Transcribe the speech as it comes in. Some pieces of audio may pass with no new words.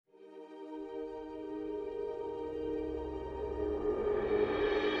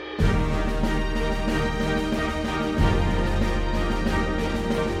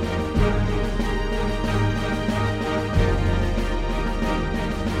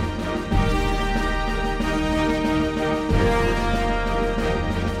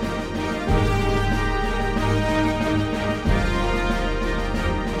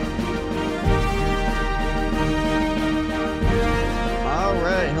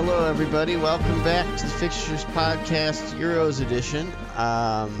hello everybody. Welcome back to the Fixtures Podcast Euros edition.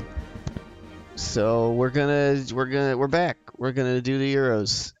 So we're back. We're gonna do the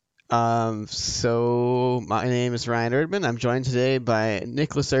Euros. So my name is Ryan Erdman. I'm joined today by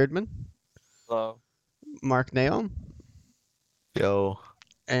Nicholas Erdman. Hello. Mark Naum. Yo.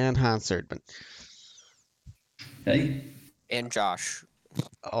 And Hans Erdman. Hey. And Josh.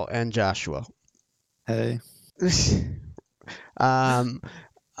 Oh, and Joshua. Hey.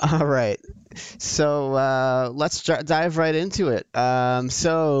 All right. So let's dive right into it.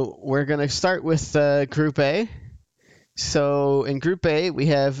 So we're gonna start with Group A. So in Group A,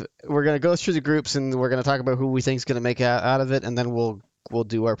 we're gonna go through the groups and we're gonna talk about who we think is gonna make out of it, and then we'll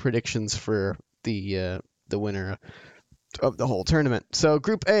do our predictions for the winner of the whole tournament. So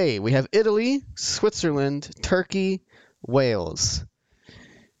Group A, we have Italy, Switzerland, Turkey, Wales.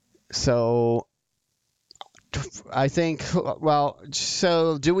 So I think,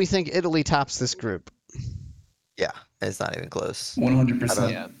 so do we think Italy tops this group? Yeah, it's not even close. 100%.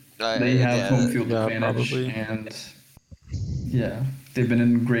 Yeah. They have home field advantage, probably. and they've been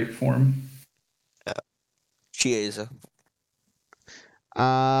in great form. Chiesa. He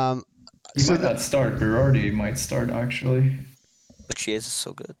might not start. Berardi might start, actually. But Chiesa's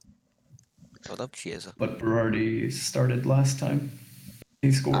so good. I love Chiesa. But Berardi started last time.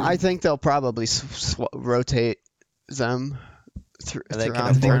 He scored. I think they'll probably rotate them And they can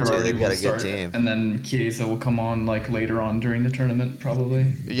throughout the afford to. tournament. They've got a good Start, team. And then Chiesa will come on later on during the tournament,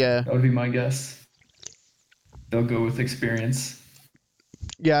 probably. Yeah, That would be my guess. They'll go with experience.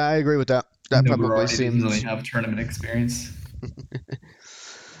 yeah, I agree with that. That No, probably Berardi doesn't seems. really have tournament experience.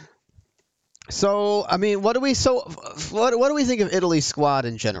 So, I mean, what do we think of Italy's squad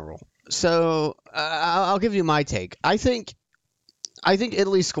in general? So, I'll give you my take. I think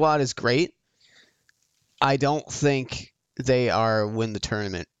Italy's squad is great. I don't think they are win the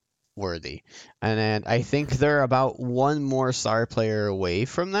tournament worthy, and I think they're about one more star player away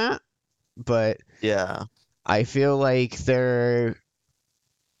from that. But Yeah. I feel like they're,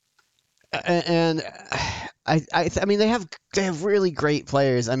 and I mean they have really great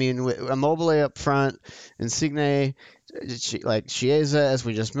players. I mean, Immobile up front, Insigne, like Chiesa, as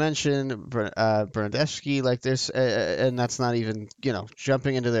we just mentioned, Bernardeschi, like there's, and that's not even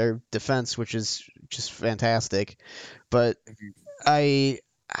jumping into their defense, which is just fantastic. But I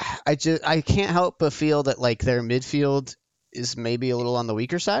can't help but feel that like their midfield is maybe a little on the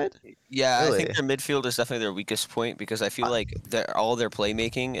weaker side. Yeah, Really? I think their midfield is definitely their weakest point because I feel like all their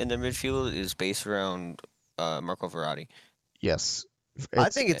playmaking in their midfield is based around Marco Verratti. Yes. I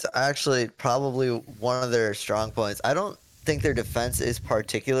think it's actually probably one of their strong points. I don't think their defense is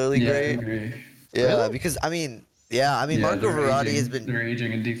particularly Yeah, I great. agree. Yeah, Really? because Marco they're Verratti aging- has been. They're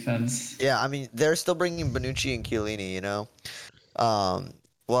aging in defense. Yeah, I mean they're still bringing Bonucci and Chiellini.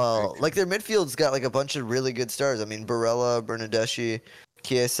 Well, like their midfield's got like a bunch of really good stars. I mean Barella, Bernardeschi,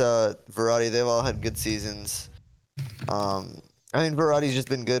 Chiesa, Verratti. They've all had good seasons. I mean Verratti's just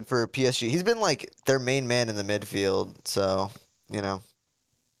been good for PSG. He's been like their main man in the midfield. So And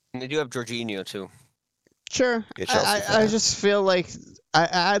they do have Jorginho too. Sure. Good Chelsea I fan. just feel like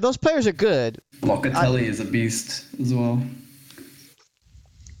those players are good. Locatelli is a beast as well.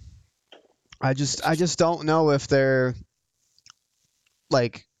 I just don't know if they're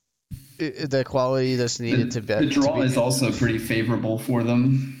like the quality that's needed to be. The draw to be, is also pretty favorable for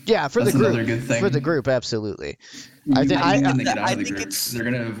them. yeah, for That's the group. another good thing. For the group, absolutely. Even think- when they get out I of the think group, it's- they're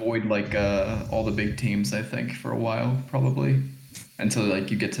gonna avoid like all the big teams. I think for a while, probably until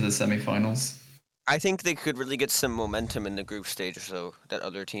like you get to the semifinals. I think they could really get some momentum in the group stage, though, that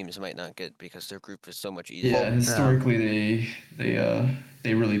other teams might not get because their group is so much easier. Yeah, historically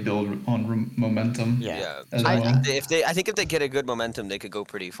they really build on momentum. Yeah. as I- well. I think if they get a good momentum, they could go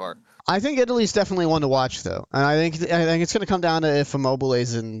pretty far. I think Italy's definitely one to watch, though, and I think it's going to come down to if Immobile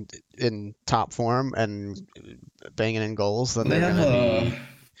is in top form and banging in goals, then They they're have going to be.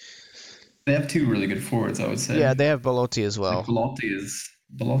 they have two really good forwards, I would say. Yeah, they have Belotti as well. Like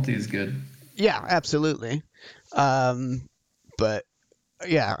Belotti is good. Yeah, absolutely. But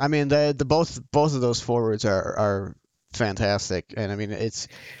yeah, I mean the both of those forwards are fantastic, and I mean it's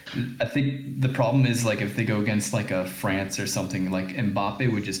I think the problem is like if they go against like a France or something, like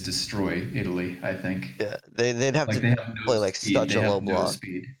Mbappe would just destroy Italy. I think. Yeah, they'd have Like to they have no play like speed. such They a have low no block.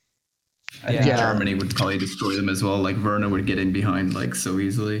 speed. I think Yeah. Germany would probably destroy them as well. Like Werner would get in behind like so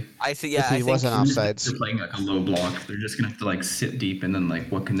easily. I think if he wasn't offsides. They're playing like a low block. They're just gonna have to like sit deep, and then like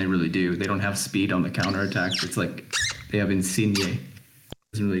what can they really do? They don't have speed on the counterattacks. It's like they have Insigne.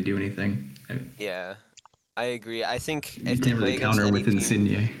 Doesn't really do anything. Yeah, I agree. I think You if they can't play really against counter any with team,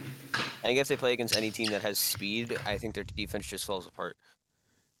 Insigne. I think if they play against any team that has speed, I think their defense just falls apart.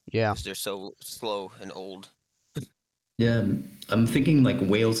 Yeah. because they're so slow and old. Yeah, I'm thinking like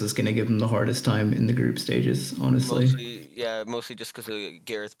Wales is gonna give them the hardest time in the group stages. Honestly, Mostly just because of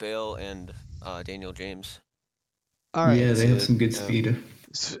Gareth Bale and Daniel James. All right. yeah, they have it, some good yeah. speed.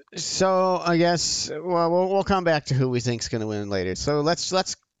 So I guess we'll come back to who we think's going to win later. So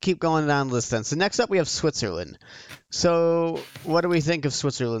let's keep going down the list then. So next up we have Switzerland. So what do we think of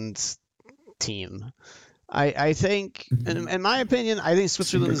Switzerland's team? I think, in my opinion, I think Super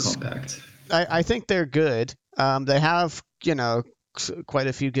Switzerland's. compact. I think they're good. They have quite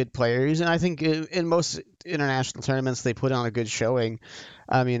a few good players, and I think in most international tournaments they put on a good showing.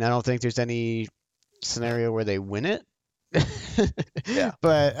 I mean, I don't think there's any scenario where they win it. Yeah.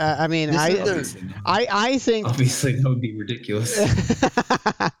 But I mean, This is their- Obviously, not. I think Obviously, that would be ridiculous.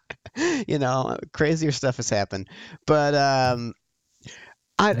 crazier stuff has happened. But I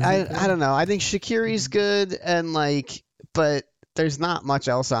don't know. I think Shaqiri's good, and but there's not much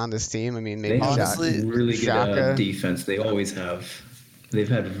else on this team. I mean, They maybe have Honestly, really good Xhaka. defense. They always have. They've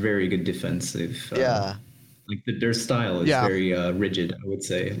had very good defensive. Yeah. Like their style is Yeah. very rigid. I would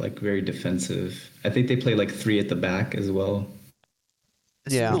say, like very defensive. I think they play like 3 at the back as well.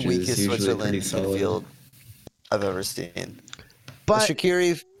 This Yeah. is Which the is weakest usually Switzerland pretty solid. midfield I've ever seen. but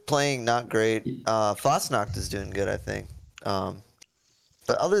Shaqiri playing not great. Fosnacht is doing good, I think.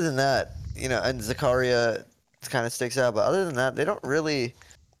 But other than that, and Zakaria kind of sticks out. But other than that, they don't really,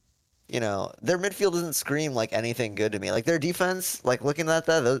 their midfield doesn't scream like anything good to me. Like their defense, like looking at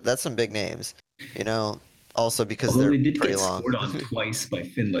that, that's some big names. Also because Although they're they did pretty get long. scored on twice by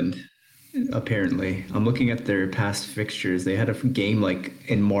Finland. Apparently, I'm looking at their past fixtures. They had a game like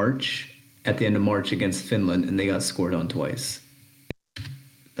in March, at the end of March against Finland, and they got scored on twice.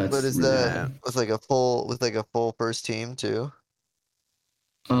 That's But is really that bad. with a full first team too?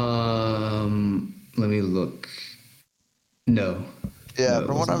 Let me look. No. Yeah, No, it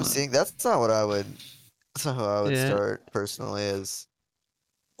from was what I'm not. seeing, that's not what I would. That's not who I would Yeah. start personally. Is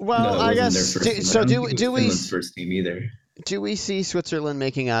well, No, it I wasn't their guess first team. I so. don't Do think it was do we Finland's first team either? do we see Switzerland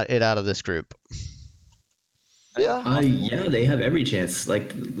making it out of this group? yeah. Yeah, they have every chance.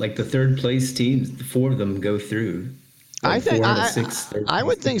 Like the third place teams, the 4 of them go through. I Like think 4 out of 6 third I place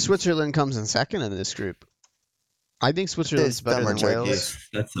would think teams. Switzerland comes in second in this group. I think Switzerland's It's better them or than Turkey. Wales.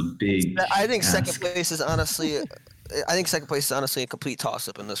 That's a big. I think second ask. place is honestly. I think second place is honestly a complete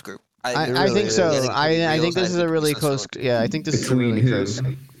toss-up in this group. It I really think so. is. I think this is a really close. Yeah, I think this is a Between really who? close.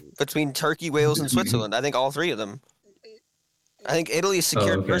 Between Turkey, Wales, and Switzerland. I think all 3 of them. I think Italy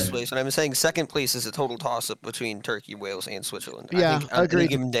secured okay. first place, and I'm saying second place is a total toss-up between Turkey, Wales, and Switzerland. Yeah, I think on agreed. any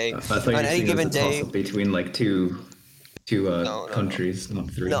given day. I thought you were On any saying it given was a day. toss-up between like two No. countries, not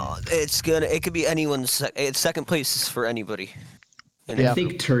 3. No, it could be anyone's. It's second place is for anybody. And Yeah. I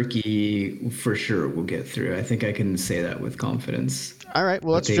think Turkey for sure will get through. I think I can say that with confidence. All right.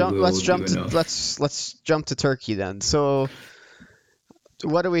 Well, But they will let's do jump to enough. let's jump to Turkey then. So,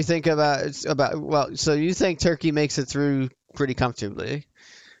 what do we think about? Well, so you think Turkey makes it through pretty comfortably?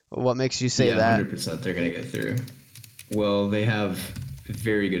 What makes you say yeah, that? 100% they're going to get through. Well, they have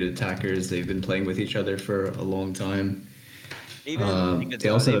very good attackers. They've been playing with each other for a long time. They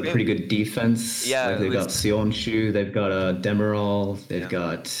also have a pretty good defense. Yeah, Like, they've with- got Sionchu, they've got Demiral, they've Yeah.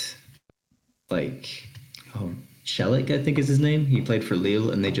 got Shelik, I think is his name. He played for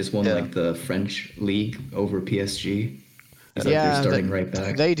Lille, and they just won Yeah. like the French league over PSG. So Yeah, they're starting right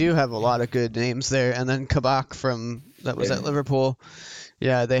back. They do have a lot of good names there, and then Kabak from that was Yeah. at Liverpool.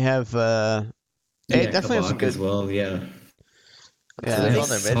 Yeah, they have. yeah, They definitely have some Kabak good. as well. Yeah. Yeah, So I they think on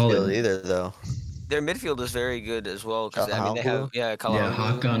their solid. midfield either though. Their midfield is very good as well because I mean they Kalahanglu? have Yeah,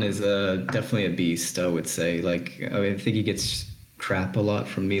 Kalahanglu. Hakan is definitely a beast, I would say. Like, I think he gets crap a lot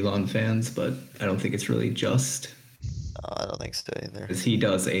from Milan fans, but I don't think it's really just I don't think so either. because he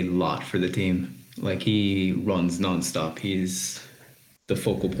does a lot for the team. Like, he runs nonstop. He's the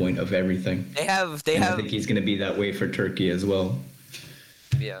focal point of everything. They have And I think he's going to be that way for Turkey as well.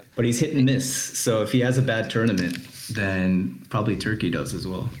 yeah. But he's hit and miss. So if he has a bad tournament, then probably Turkey does as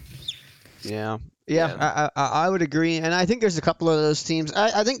well. Yeah. Yeah. I would agree, and I think there's a couple of those teams.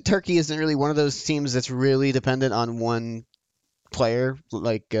 I think Turkey isn't really one of those teams that's really dependent on one player,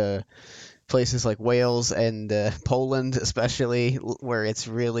 like places like Wales and Poland, especially, where it's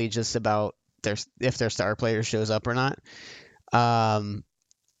really just about if their star player shows up or not.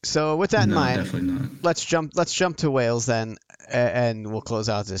 So with that in No, mind, definitely not. let's jump to Wales then, and we'll close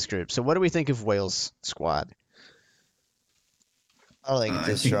out this group. So what do we think of Wales' squad? I don't think it's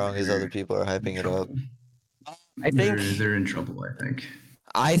I as think strong as they're other people are hyping it up. I think they're in trouble, I think.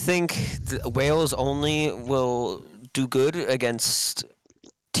 I think Wales only will do good against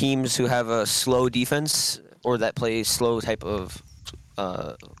teams who have a slow defense or that play slow type of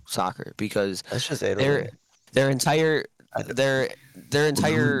soccer because That's just their Italy. their entire I th- their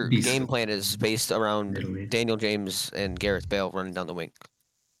entire be game so- plan is based around Italy. Daniel James and Gareth Bale running down the wing.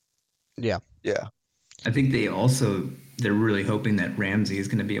 Yeah. Yeah. I think they're really hoping that Ramsey is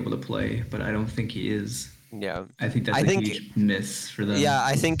going to be able to play, but I don't think he is. Yeah. I think that's I a think- huge miss for them. Yeah,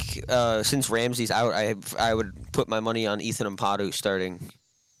 I think since Ramsey's out, I would put my money on Ethan Ampadu starting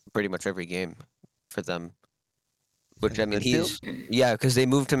pretty much every game for them. Which I mean, Midfield? because they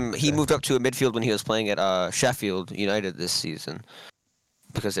moved him. He Okay. moved up to a midfield when he was playing at Sheffield United this season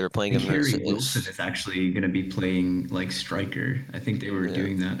because they were playing And him as, Harry Wilson is actually going to be playing like striker. I think they were Yeah.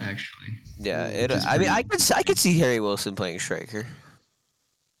 doing that actually. yeah. which is I mean, pretty- I could see Harry Wilson playing striker.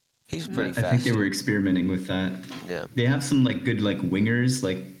 He's pretty I fast. think they were experimenting with that. Yeah. They have some like good like wingers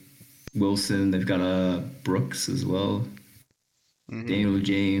like Wilson. They've got Brooks as well. Mhm. Daniel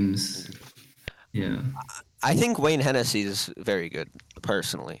James. Yeah. I think Wayne Hennessy is very good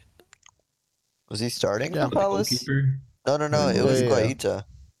personally. Was he starting Yeah. for The Palace? goalkeeper. No. It was Yeah. Guaita.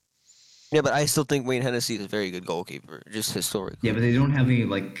 Yeah, but I still think Wayne Hennessy is a very good goalkeeper, just historically. Yeah, but they don't have any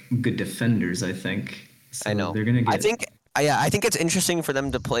like good defenders. I think. So I know. They're gonna get. I think it's interesting for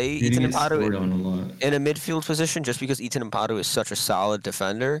them to play they're Ethan gonna get scored Ampadu on a lot. in a midfield position just because Ethan Ampadu is such a solid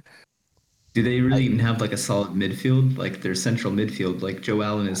defender. Do they really even have like a solid midfield? Like their central midfield, like Joe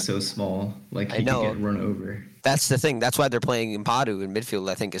Allen is so small, like I he know. could get run over. That's the thing. That's why they're playing Ampadu in midfield,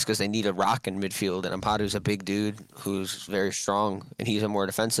 I think, is because they need a rock in midfield. And Ampadu's a big dude who's very strong, and he's a more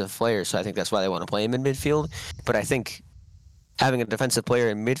defensive player. So I think that's why they want to play him in midfield. But I think having a defensive player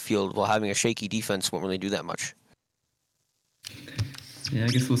in midfield while having a shaky defense won't really do that much. Yeah, I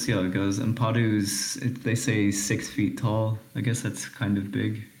guess we'll see how it goes. And Padu's, they say 6 feet tall. I guess that's kind of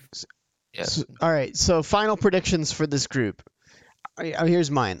big. Yeah. All right. So final predictions for this group. Here's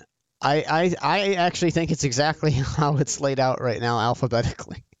mine. I actually think it's exactly how it's laid out right now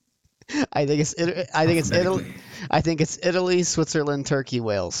alphabetically. I think it's Italy. Alphabetically. I think it's Italy, Switzerland, Turkey,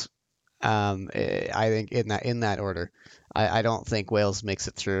 Wales. I think in that order. I don't think Wales makes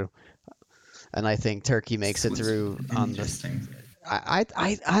it through, and I think Turkey makes it through on the. Interesting.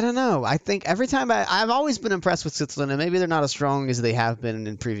 I don't know. I think every time I've always been impressed with Switzerland, and maybe they're not as strong as they have been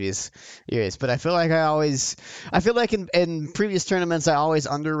in previous years. But I feel like in previous tournaments I always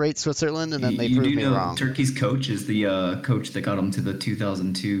underrate Switzerland, and then they You prove do me know wrong. Turkey's coach is the coach that got them to the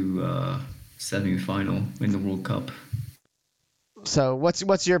 2002 semifinal in the World Cup. So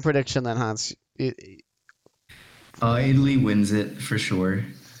what's your prediction then, Hans? Italy wins it for sure.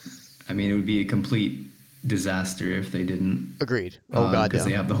 I mean, it would be a complete disaster if they didn't. Agreed. Oh God, Because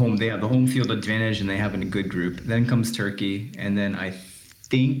yeah. they have the home field advantage and they have a good group. Then comes Turkey, and then I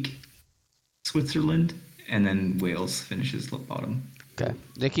think Switzerland, and then Wales finishes the bottom. Okay,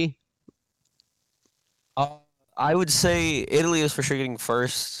 Nikki. I would say Italy is for sure getting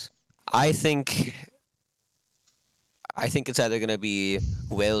first. I think it's either going to be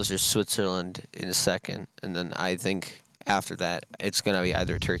Wales or Switzerland in second, and then I think after that it's going to be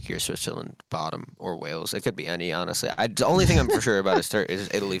either Turkey or Switzerland bottom or Wales. It could be any, honestly. The only thing I'm for sure about is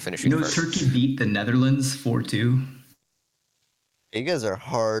Italy finishing You know, first. Turkey beat the Netherlands 4-2. You guys are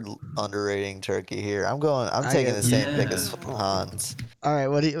hard underrating Turkey here. I'm taking the same pick as Hans. All right.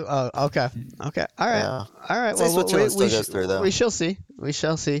 What do you? Oh, okay. Okay. All right. Yeah. All right. Say Switzerland still goes through, though. We shall see. We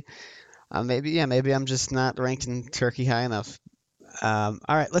shall see. Maybe I'm just not ranking Turkey high enough. All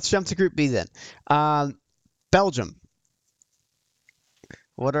right. Let's jump to Group B then. Belgium.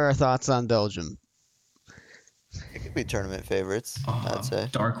 What are our thoughts on Belgium? It could be tournament favorites, I'd say.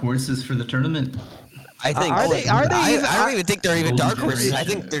 Dark horses for the tournament. I think Are they even- I don't even think they're even dark Golden horses. I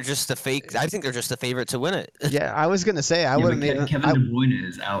generation. think they're just a fake. I think they're just the favorite to win it. Yeah, I was gonna say I Yeah, but wouldn't even. Kevin De Bruyne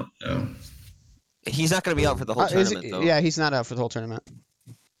is out though. He's not going to be out for the whole tournament, though. Yeah, he's not out for the whole tournament.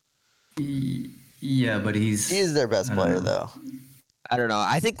 Yeah, but He is their best I don't player, know. though. I don't know.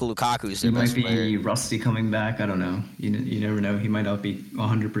 I think Lukaku's He their might best be player. rusty coming back. I don't know. You never know. He might not be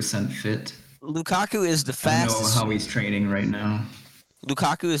 100% fit. Lukaku is the I don't know fastest. how he's training right now.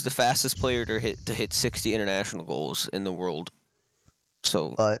 Lukaku is the fastest player to hit 60 international goals in the world.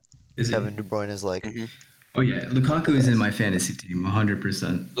 So But Is he? Kevin De Bruyne is like, Oh yeah, Lukaku is in my fantasy team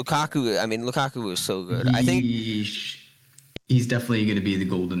 100%. Lukaku is so good. I think He's definitely going to be the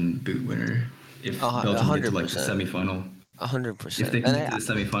Golden Boot winner if Belgium get to like the 100%. semifinal. 100%. If they And get to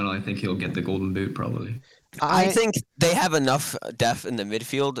the semifinal, I think he'll get the Golden Boot probably. I think they have enough depth in the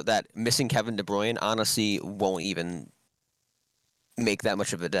midfield that missing Kevin De Bruyne honestly won't even make that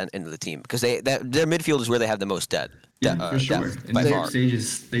much of a dent into the team because their midfield is where they have the most Yeah, for sure. depth In by the far. group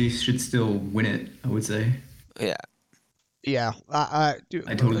stages, they should still win it. I would say. Yeah. Yeah, I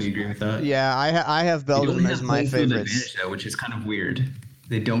totally agree with that. yeah, I have They don't Belgium have as my home field favorites. advantage though, which is kind of weird.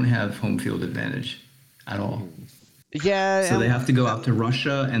 They don't have home field advantage at all. Yeah, So they and have to go out to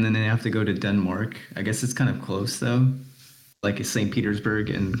Russia and then they have to go to Denmark. I guess it's kind of close though. Like St. Petersburg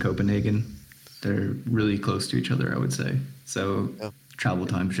and Copenhagen. They're really close to each other, I would say. So Yeah. travel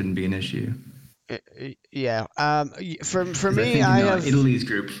time shouldn't be an issue. yeah. For 'Cause I me, think I in have Italy's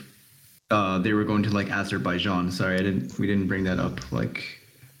group, they were going to like Azerbaijan. Sorry, we didn't bring that up. Like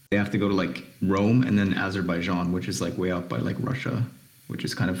they have to go to like Rome and then Azerbaijan, which is like way out by like Russia, which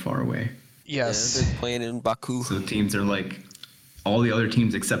is kind of far away. Yeah, yes. they're playing in Baku. So the teams are like, all the other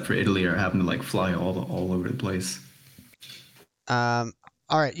teams except for Italy are having to like fly all over the place.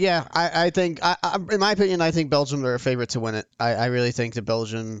 All right. Yeah, I think, in my opinion, I think Belgium are a favorite to win it. I really think that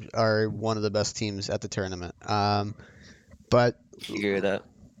Belgium are one of the best teams at the tournament. But You hear that?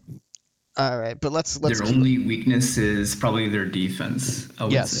 all right. But let's Their only weakness is probably their defense, I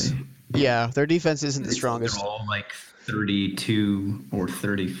would Yes. say. Yeah, their defense isn't the strongest. They're all like 32 or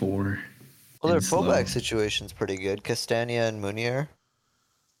 34. Well, their and slow. fullback situation's pretty good. Castagna and Munier.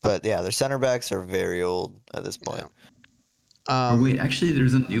 But yeah, their center backs are very old at this point. Oh, wait, actually,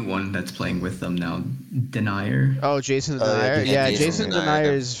 there's a new one that's playing with them now. Denier. Oh, Jason Oh, yeah, Denayer. Jason Yeah, Jason Jason Denayer.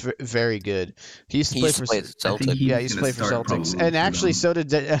 Denayer is very good. He used to He play used for to play at I think Celtic. yeah, he used to gonna play for start Celtics, probably and for actually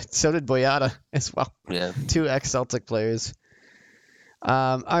them. so did Boyata as well. Yeah. Two ex-Celtic players.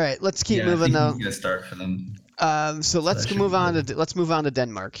 All right, let's keep Yeah, I moving think though. he's gonna start for them. So let's that should move be on good. to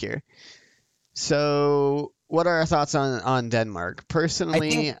Denmark here. So, what are our thoughts on Denmark?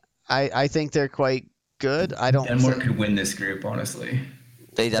 Personally, I think they're quite good. I don't. Denmark could win this group, honestly.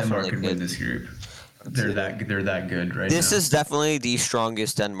 They Denmark definitely could win could. this group. They're that good right This now. is definitely the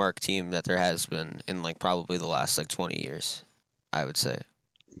strongest Denmark team that there has been in like probably the last like 20 years, I would say.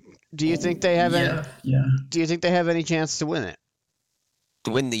 Do you think they have any? Yeah. Do you think they have any chance to win it?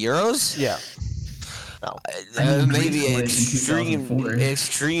 To win the Euros? Yeah. I mean, Greece Maybe won it in 2004.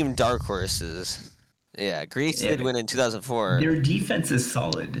 extreme dark horses. Yeah, Greece did Yeah. win in 2004. Their defense is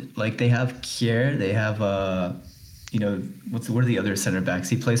solid. Like they have Kier, they have what are the other center backs?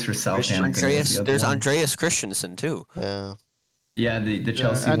 He plays for Southampton. Andreas, The other there's one. Andreas Christensen too. Yeah. Yeah, the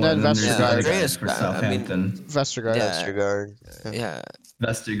Chelsea and one. then And then there's the other Andreas, guy for I mean- Southampton. Vestergaard. Yeah. Vestergaard. Yeah,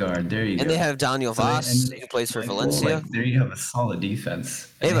 Vestergaard. There you go. and they have Daniel So they- Voss and who plays for Michael, Valencia. like, there you have a solid defense.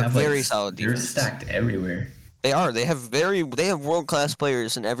 They And have a very like, solid They're defense. stacked everywhere. They are. They have world class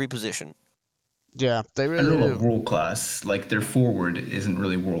players in every position. Yeah, they I don't really know do. about world class. Like their forward isn't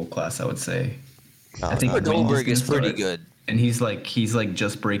really world class, I would say. I think But Wind Dolberg is gonna pretty start, good. and he's like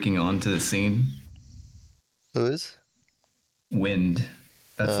just breaking onto the scene. Who is? Wind.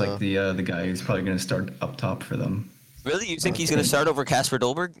 That's like the guy who's probably going to start up top for them. Really, you think he's going to start over Casper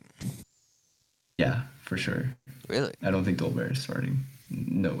Dolberg? Yeah, for sure. Really? I don't think Dolberg is starting.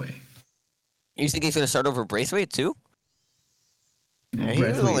 No way. You think he's going to start over Braithwaite too? Yeah, he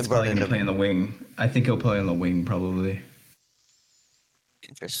was only Braithwaite's brought probably in going to to- play on the wing. I think he'll play on the wing probably.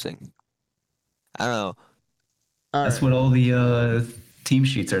 Interesting. I don't know. All That's right. what all the team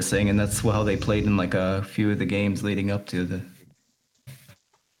sheets are saying, and that's how they played in like a few of the games leading up to the.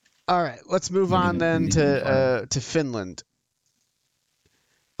 All right, let's move on then to Finland.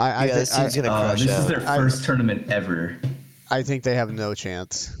 I Yeah, this team's gonna crush This is out. their first tournament ever. I think they have no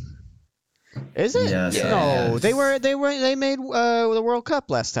chance. Is it? Yes, No, yes. they made the World Cup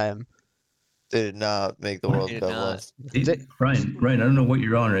last time. They did not make the What? World They did Cup not. last. Ryan, I don't know what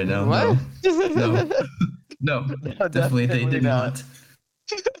you're on right now. What? No, definitely they did not.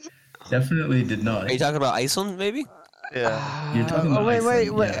 Definitely did not. Are you talking about Iceland, maybe? Yeah. You're talking about wait.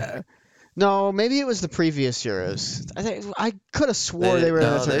 Iceland, yeah. No, maybe it was the previous Euros. I could have swore they were in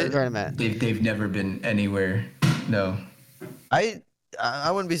No, the they- tournament. They've never been anywhere. No. I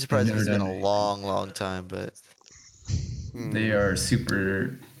wouldn't be surprised if Never it's been done a it. long time, but They are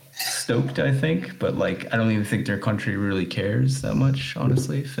super stoked, I think, but like I don't even think their country really cares that much,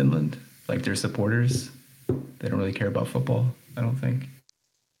 honestly, Finland. Like their supporters, they don't really care about football, I don't think.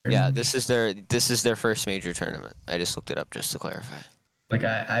 Yeah, this is their first major tournament. I just looked it up just to clarify. Like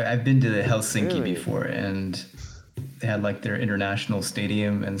I've been to the Helsinki Really? before, and they had like their international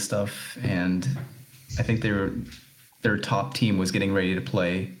stadium and stuff, and I think their top team was getting ready to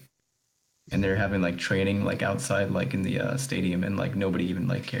play, and they're having like training like outside like in the stadium, and like nobody even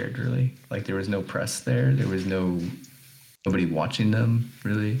like cared really. Like there was no press there, there was nobody watching them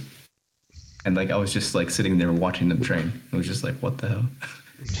really, and like I was just like sitting there watching them train. It was just like what the hell.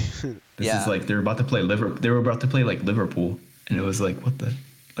 This Yeah. is like they were about to play They were about to play like Liverpool, and it was like what the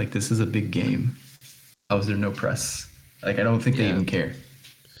like this is a big game. How is there no press? Like I don't think they Yeah. even care.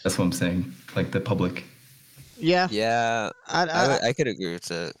 That's what I'm saying. Like the public. Yeah, Yeah, I could agree with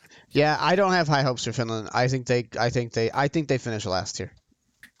that. yeah. I don't have high hopes for Finland. I think they finish last year.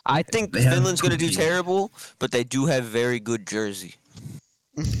 I think They have Finland's going to do Pukki. terrible, but they do have very good jersey.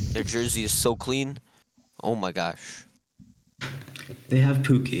 Their jersey is so clean. Oh my gosh. They have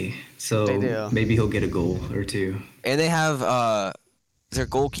Pookie, so They do. maybe he'll get a goal or two. And they have their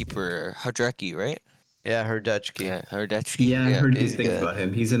goalkeeper Hadrecki, right? Yeah, her Dutch key. Yeah, Hardecki. Yeah, I heard good he's things good. about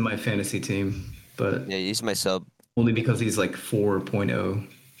him. He's in my fantasy team, but Yeah, he's my sub. only because he's like 4.0.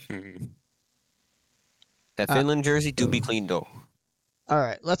 That Finland jersey do be clean though. All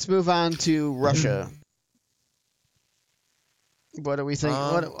right, let's move on to Russia. What do we think?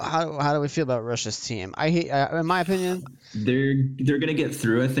 How do we feel about Russia's team? I hate, in my opinion, They're gonna get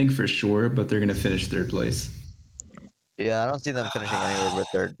through, I think, for sure, but they're gonna finish third place. Yeah, I don't see them finishing anywhere but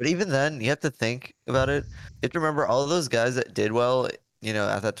third. But even then, you have to think about it. You have to remember all of those guys that did well,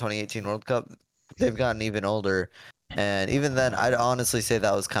 at that 2018 World Cup, they've gotten even older. And even then, I'd honestly say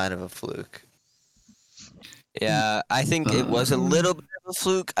that was kind of a fluke. Yeah, I think it was a little bit of a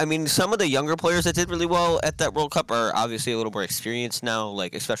fluke. I mean, some of the younger players that did really well at that World Cup are obviously a little more experienced now,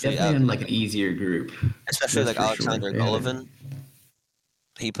 like especially Definitely in like an easier group. especially That's like for sure. Alexander Yeah. Golovin.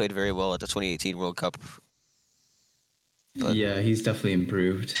 He played very well at the 2018 World Cup. But- Yeah, he's definitely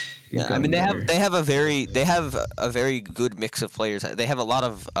improved. He's Yeah, I gotten mean better. they have a very good mix of players. They have a lot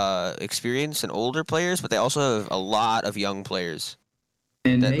of experience and older players, but they also have a lot of young players.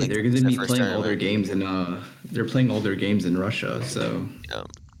 And that, hey, like, they're it's gonna their be first playing tournament. older games they're playing older games in Russia, so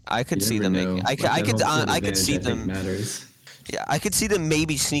I could you see never them know. making. Like, that home field I could advantage, see I think, them. matters. Yeah, I could see them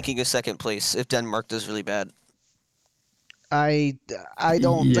maybe sneaking a second place if Denmark does really bad. I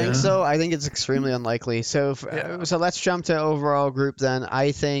don't Yeah. think so. I think it's extremely unlikely. So so let's jump to overall group then.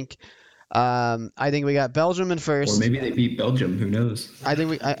 I think we got Belgium in Or first. maybe they beat Belgium. Who knows? I think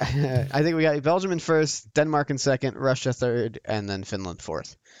we got Belgium in first, Denmark in second, Russia third, and then Finland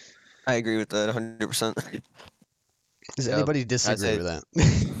fourth. I agree with that 100%. Does Yep. anybody disagree say- with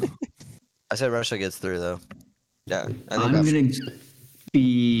that? I said Russia gets through, though. Yeah, I I'm think gonna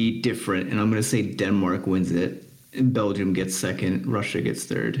be different, and I'm gonna say Denmark wins it. Belgium gets second, Russia gets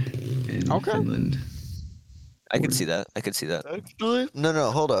third, and Okay. Finland. I could see that. I could see that. Actually? No,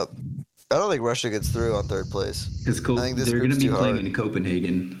 hold up. I don't think Russia gets through on third place. Because I think this they're gonna group's be too playing hard. in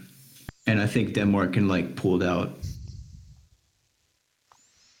Copenhagen, and I think Denmark can like pull it out.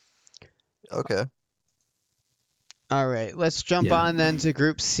 Okay. All right, let's jump Yeah. on then to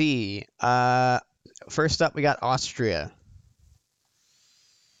Group C. First up, we got Austria.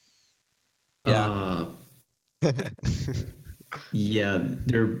 Yeah. Yeah,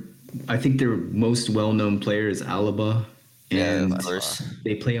 I think their most well-known player is Alaba, Yeah, and of course.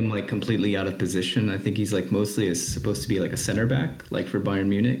 they play him like completely out of position. I think he's like mostly supposed to be like a center back, like for Bayern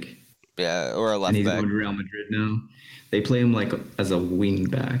Munich, Yeah, or a and left he's back. going to Real Madrid now. They play him like as a wing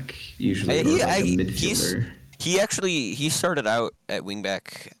back usually, or like a midfielder. He started out at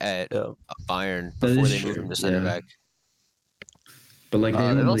wingback at Yeah. Bayern That before is they moved true, him to center yeah. back. But like they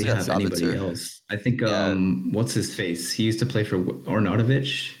They've don't also really got have anybody Sabitzer. else. I think Yeah. what's his face? He used to play for Arnautovic.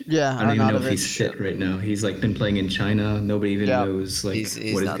 Yeah, I don't even know if he's Arnautovic. fit right now. He's like been playing in China. Nobody even Yeah. knows like He's what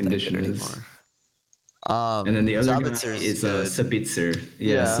his not that condition good is. anymore. And then the other guy Sabitzer's is good. Sabitzer.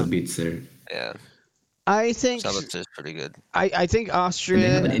 Yeah. Yeah, Sabitzer. Yeah, I think Sabitzer's pretty good. I think And they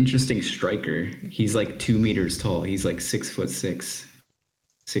have an Austria. interesting striker. He's like 2 meters tall. He's like 6'6",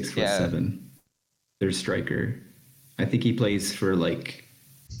 6'7". Yeah. Their striker. I think he plays for like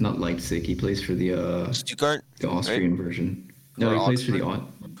not Leipzig. He plays for the Stuttgart. Austrian version. No, Or he plays for the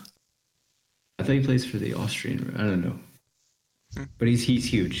Augsburg? I thought he plays for the Austrian. I don't know. Hmm. But he's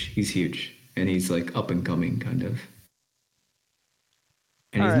huge. He's huge, and he's like up and coming kind of.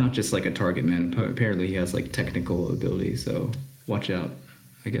 And he's Alright. not just like a target man. Apparently, he has like technical ability. So watch out,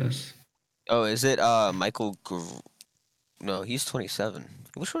 I guess. Oh, is it Michael? No, he's 27.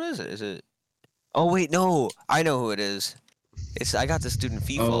 Which one is it? Is it? Oh wait, no, I know who it is. I got this dude in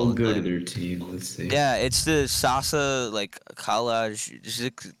FIFA. all I'll the go to time. their team. Let's see. Yeah, it's the Sasa like Kalaj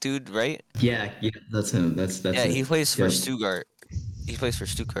dude, right? Yeah, that's him. That's Yeah, it. he plays for Yep. Stuttgart. He plays for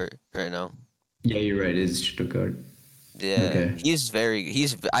Stuttgart right now. Yeah, you're right. It is Stuttgart. Yeah,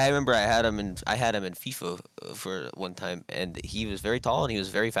 Okay. I remember I had him in FIFA for one time, and he was very tall and he was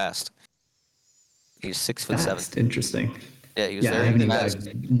very fast. He was 6'7". Fast. Interesting. Yeah, he was Yeah, I haven't very even, fast.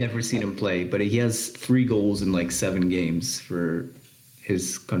 I've never seen him play, but he has 3 goals in like 7 games for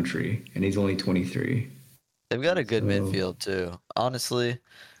his country, and he's only 23. They've got a good So- midfield too. Honestly,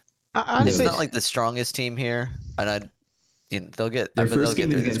 Honestly, it's not like the strongest team here, and they'll get. Their I bet they'll first get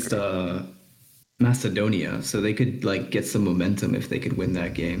game is through this against group. Macedonia, so they could like get some momentum if they could win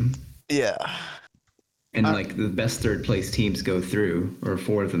that game. Yeah. And like the best third place teams go through, or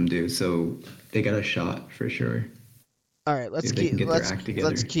 4 of them do. So they got a shot for sure. All right, let's If they can keep get their act together.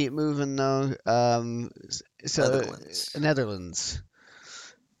 let's keep moving though. So Netherlands. Netherlands.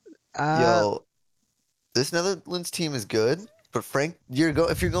 Yo, this Netherlands team is good, but Frank,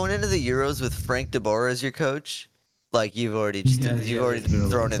 if you're going into the Euros with Frank de Boer as your coach, like you've already it's been a long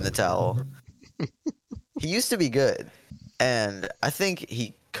thrown in the time. towel. He used to be good, and I think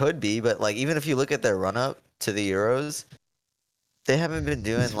he could be, but like even if you look at their run up to the Euros, they haven't been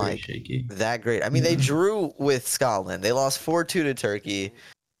doing It's very like shaky. that great. I mean, they drew with Scotland. They lost 4-2 to Turkey.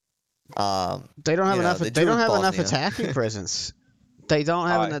 They don't have you know, enough. they They drew don't with have enough Bosnia. attacking presence. They don't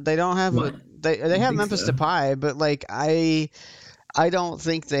have. Why? They don't have. What? They I have think Memphis so. Depay, but like I don't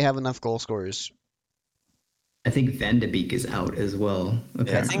think they have enough goal scorers. I think Van de Beek is out as well,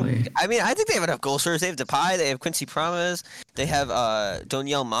 apparently. I think they have enough goal scorers. They have Depay, they have Quincy Promes, they have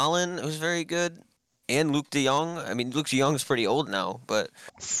Doniel Malen, who's very good, and Luke De Jong. I mean, Luke De Jong is pretty old now, but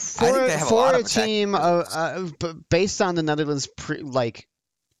For they have a lot a of attacking team, presence. based on the Netherlands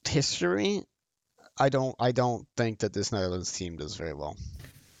history, I don't think that this Netherlands team does very well.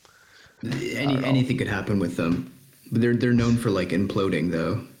 Anything could happen with them. But they're known for like imploding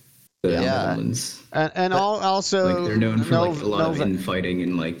though. The Yeah. Netherlands. And also Like they're known for like a lot of Va- infighting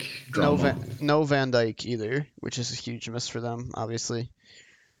and like no, drama. no Van Dijk either, which is a huge miss for them, obviously.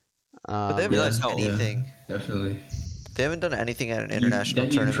 But they haven't realize done how- anything. Definitely. They haven't done anything at an international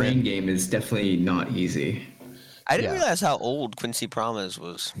that tournament. Ukraine game is definitely not easy. I didn't Yeah. realize how old Quincy Promes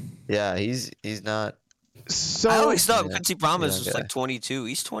was. Yeah, he's not. So I always thought Yeah. Quincy Promes was Yeah. like 22.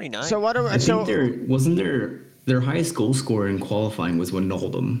 He's 29. so what are I so think their highest goal scorer in qualifying was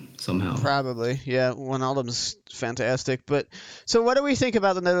Wijnaldum somehow. probably yeah. Wijnaldum's fantastic, but so what do we think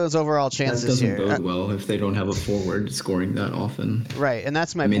about the Netherlands' overall That chances doesn't here? bode well if they don't have a forward scoring that often. Right, and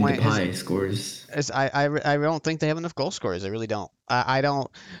that's my I mean, point. Depay scores. I don't think they have enough goal scorers. I really don't. I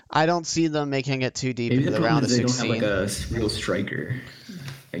don't see them making it too deep Maybe into the the round problem of is they don't 16. have like a real striker.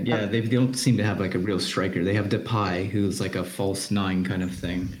 Like, yeah, they don't seem to have like a real striker. They have Depay, who's like a false 9 kind of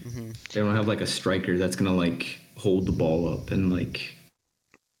thing. Mm-hmm. They don't have like a striker that's gonna like hold the ball up and like,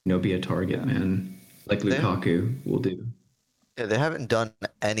 be a target man, like They- Lukaku will do. Yeah, they haven't done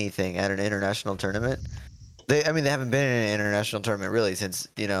anything at an international tournament. They haven't been in an international tournament really since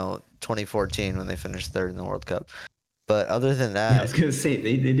 2014 when they finished third in the World Cup. But other than Yeah, I that, was gonna say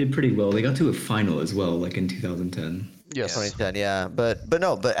they did pretty well. They got to a final as well, like in 2010. Yes. 2010, yeah. But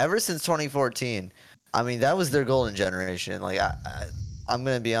ever since 2014, I mean that was their golden generation. Like I'm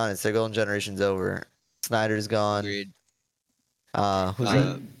gonna be honest, their golden generation's over. Snyder's gone. Agreed. Who's Uh,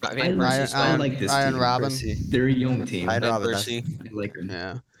 that? I like this Iron team. Robin. They're a young team. Iron Ben Robin, Percy. I like them.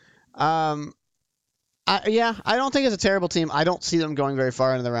 Yeah. I don't think it's a terrible team. I don't see them going very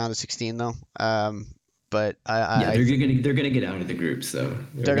far into the round of 16 though. But Yeah, they're gonna get out of the groups though.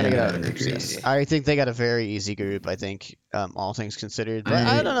 they're gonna get out of the groups. groups. Yes. I think they got a very easy group. I think, all things considered. But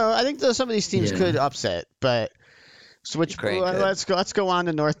I- I don't know. I think some of these teams Yeah. could upset. But switch. Ukraine could. Let's go on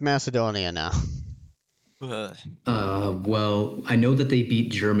to North Macedonia now. Well, I know that they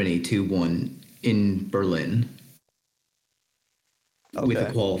beat Germany 2-1 in Berlin with a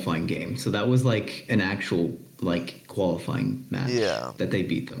Okay. qualifying game. So that was like an actual like qualifying match Yeah. that they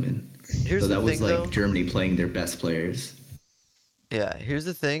beat them in. Here's So that the was thing, like though. Germany playing their best players. Yeah, here's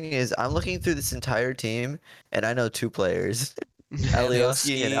the thing is I'm looking through this entire team and I know 2 players.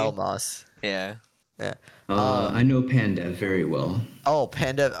 Alioski and Elmas. Yeah. I know Pandev very well. Oh,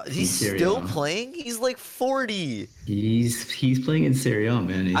 Pandev. He's Serie still A. playing? He's like 40. He's playing in Serie A,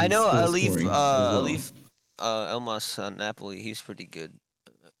 man. and I he's know still Alif scoring as well. Elmas on Napoli. He's pretty good.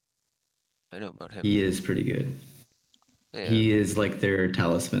 I know about him. He is pretty good. Yeah. He is like their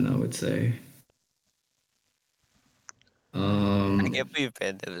talisman, I would say. I can't believe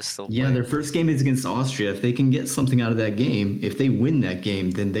Pandev is still Yeah, playing. their first game is against Austria. If they can get something out of that game, if they win that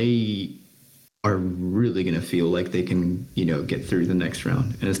game, then they are really going to feel like they can, get through the next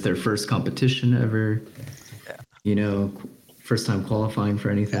round. And it's their first competition ever. First time qualifying for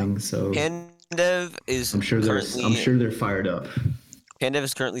anything. So Pandev is I'm sure currently they're fired up. Pandev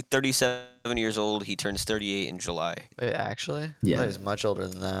is currently 37 years old. He turns 38 in July. Wait, actually? Yeah. He's much older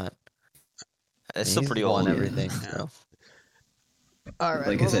than that. That's still He's pretty won old. everything. Yeah. So. All right.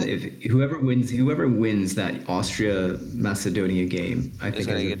 Like I said, if whoever wins that Austria Macedonia game, I think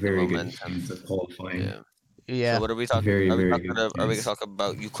gonna has a get the very good momentum. chance of qualifying. Yeah. yeah. So what are we talking? Very, are we very talking good about, are we chance. gonna talk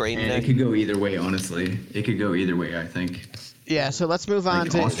about Ukraine And it next? could go either way, honestly. It could go either way, I think. Yeah. So let's move on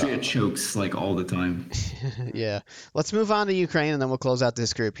Like to Austria chokes like all the time. yeah. Let's move on to Ukraine and then we'll close out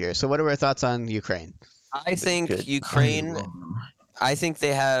this group here. So what are our thoughts on Ukraine? I think Good. Ukraine I think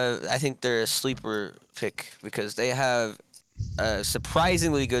they're a sleeper pick because they have a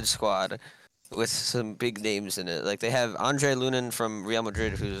surprisingly good squad with some big names in it. Like they have Andre Lunin from Real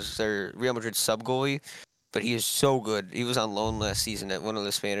Madrid, who's their Real Madrid sub goalie, but he is so good. He was on loan last season at one of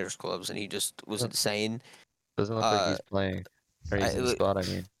the Spanish clubs, and he just was insane. Doesn't look like he's playing. Or he's in the squad, I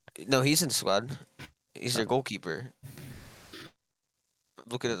mean. No, he's in the squad. He's their goalkeeper.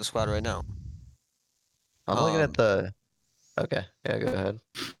 Looking at the squad right now. I'm looking at the... Okay, yeah, go ahead.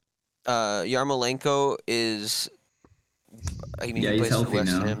 Yarmolenko is... I mean, Yeah, he he's plays for healthy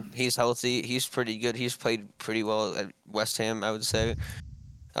West now. Ham. He's healthy. He's pretty good. He's played pretty well at West Ham, I would say.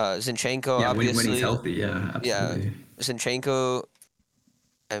 Zinchenko, Yeah, obviously. when he's healthy, yeah, absolutely. Yeah, Zinchenko.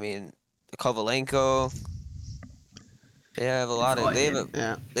 I mean, Kovalenko. They have a lot of. They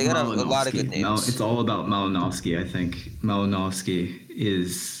got a lot of good names. It's all about Malinowski. I think Malinowski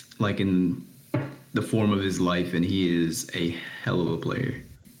is like in the form of his life, and he is a hell of a player.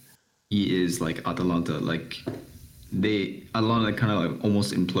 He is like Atalanta. Like Atalanta kind of like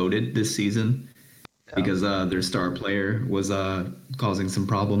almost imploded this season because their star player was causing some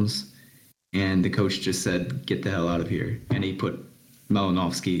problems, and the coach just said, "Get the hell out of here," and he put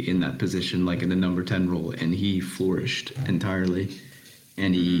Malinowski in that position, like in the number 10 role, and he flourished entirely,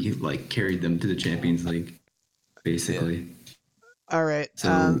 and he like carried them to the Champions League, basically. All right.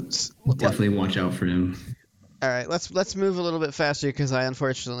 So definitely watch out for him. All right. Let's move a little bit faster because I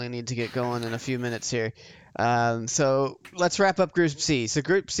unfortunately need to get going in a few minutes here. So let's wrap up Group C. So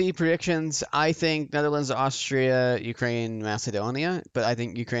Group C predictions, I think Netherlands, Austria, Ukraine, Macedonia, but I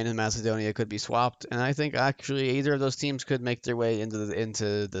think Ukraine and Macedonia could be swapped, and I think actually either of those teams could make their way into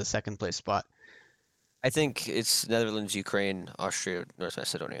the second place spot. I think it's Netherlands, Ukraine, Austria, North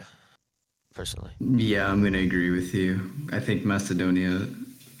Macedonia. Personally. Yeah, I'm gonna agree with you. I think Macedonia,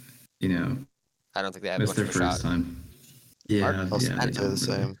 I don't think they have missed much their of a first shot. time. Yeah, I'll yeah, say the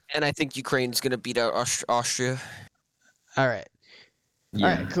same. And I think Ukraine's gonna beat out Austria. All right. Yeah,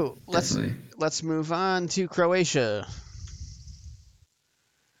 All right. Cool. definitely. Let's move on to Croatia.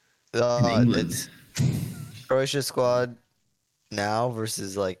 And England. It's Croatia squad now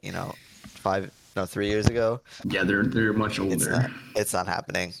versus 3 years ago. Yeah, they're much older. It's not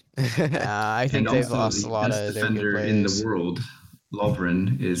happening. I think And they've also, lost a lot the best of their good defender in players. the world,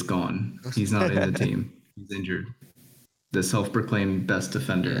 Lovren, is gone. He's not in the team. He's injured. The self-proclaimed best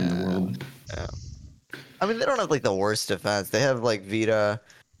defender in the world. Yeah. I mean, they don't have the worst defense. They have Vida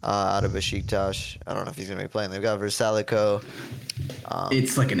out of Besiktas. I don't know if he's gonna be playing. They've got Versalico.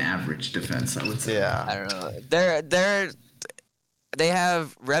 It's like an average defense, I would say. Yeah. I don't know. They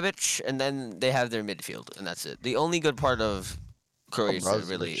have Rebic, and then they have their midfield, and that's it. The only good part of Croatia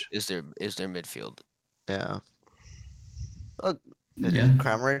really is their midfield. Yeah. Yeah. Did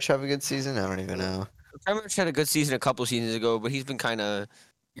Kramaric have a good season? I don't even know. Kramaric had a good season a couple seasons ago, but he's been kind of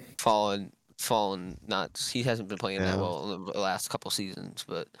fallen. He hasn't been playing that well in the last couple seasons,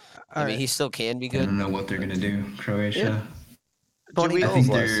 but I mean, he still can be I good. don't know what they're gonna do, Croatia. 20 we- I goals think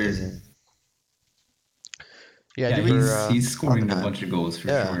last they're. season. Yeah. He's scoring a Hoffenheim. bunch of goals for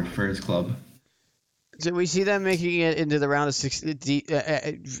Yeah. sure for his club. Do we see them making it into the round of 16? Deep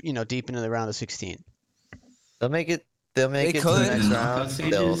into the round of 16. They'll make it. They'll make They it to the could. next In the round. knockout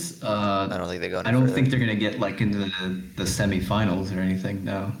stages, I don't think they go. I don't think they're gonna get into the semifinals or anything.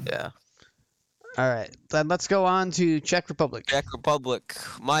 No. Yeah. All right. Then let's go on to Czech Republic. Czech Republic,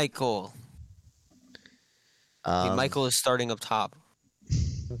 Michael. Michael is starting up top.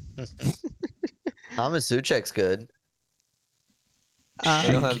 Thomas Suchek's good.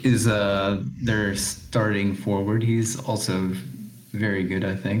 They don't have- Is their starting forward. He's also very good,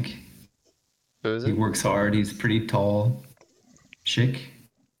 I think. Who is He it? works hard. He's pretty tall. Chick.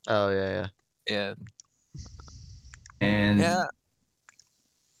 Oh yeah. Yeah. And Yeah.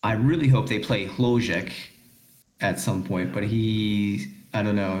 I really hope they play Hlojek at some point, but I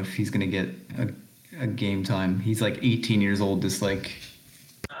don't know if he's going to get a game time. He's 18 years old.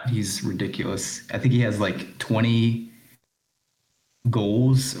 He's ridiculous. I think he has 20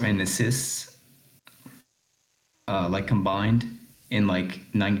 goals and assists, combined in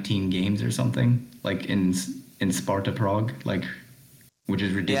 19 games or something, in Sparta Prague, which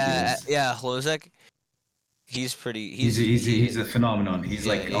is ridiculous. Yeah. Hlozek. He's pretty. He's a phenomenon. He's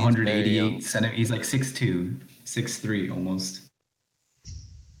Yeah, like he's 188 centimeters. He's 6'2", 6'3" almost.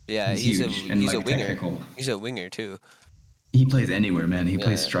 Yeah, He's he's huge and a winger. technical. He's a winger too. He plays anywhere, man. He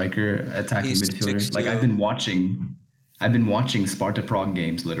plays striker, attacking He's midfielder. 6'2". I've been watching Sparta Prague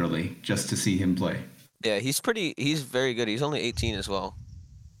games literally just to see him play. Yeah, he's very good. He's only 18 as well.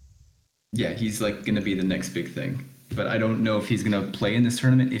 Yeah, he's gonna be the next big thing. But I don't know if he's gonna play in this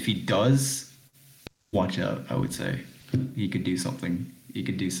tournament. If he does, watch out, I would say. he could do something. He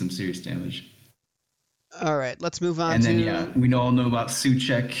could do some serious damage. All right, let's move on And to. then we all know about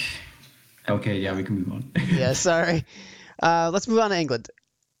Suchek. Okay, yeah, we can move on. Yeah, sorry. Let's move on to England.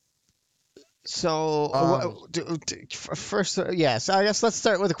 So, first, yes, I guess let's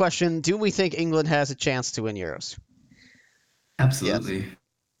start with a question. Do we think England has a chance to win Euros? Absolutely.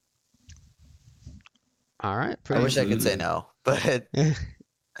 All right. I wish I could say Absolutely. no, but I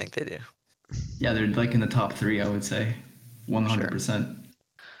think they do. Yeah, they're like in the top 3, I would say. 100%.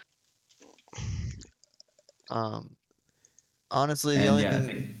 Honestly, the And only yeah, I thing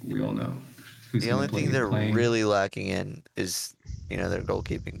think we all know who's the gonna only play thing they're playing. really lacking in is, their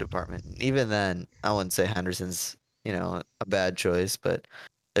goalkeeping department. Even then, I wouldn't say Henderson's, a bad choice, but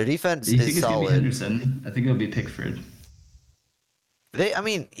their defense Do you think is it's gonna be solid. Henderson? I think it'll be Pickford.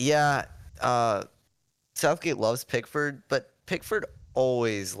 Southgate loves Pickford, but Pickford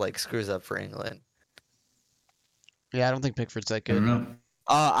always screws up for England. Yeah, I don't think Pickford's that I good. don't know.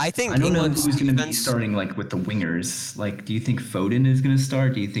 I think I don't know England's who's going to be defense- starting with the wingers. Do you think Foden is going to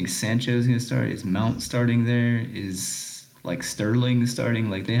start? Do you think Sancho is going to start? Is Mount starting there? Is Sterling starting?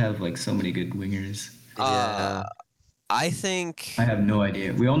 They have so many good wingers. Yeah, I think I have no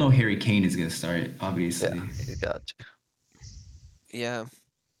idea. We all know Harry Kane is going to start, obviously. yeah, he's got to. yeah.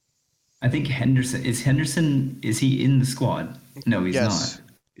 I think Henderson is he in the squad? No, he's Yes.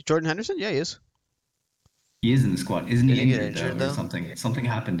 not. Jordan Henderson? Yeah, he is. He is in the squad. Isn't Did he he get injured, injured, though, or though? something? Something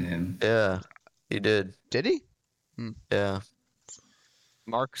happened to him. Yeah, he did. Did he? Yeah,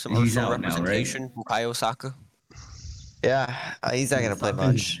 Mark some He's emotional out now, right? representation from Bukayo Osaka. yeah. He's not gonna play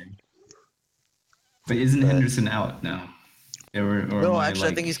much. But isn't But- Henderson out now? Or No, am I, actually,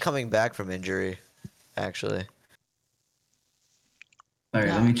 I think he's coming back from injury. Actually, All right,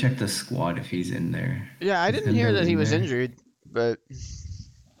 Yeah. let me check the squad if he's in there. Yeah, I Is didn't hear that he Henderson was there? injured, but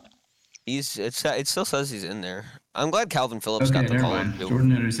It still says he's in there. I'm glad Calvin Phillips Okay, got the never call. mind. Too.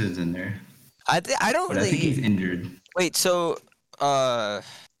 Jordan Henderson's in there, I don't but I really think he's injured. wait. So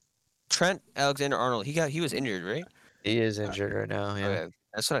Trent Alexander-Arnold, he was injured, right? he is injured right now. Yeah. Okay,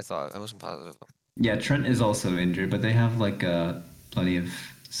 that's what I thought. I wasn't positive. Yeah, Trent is also injured, but they have plenty of.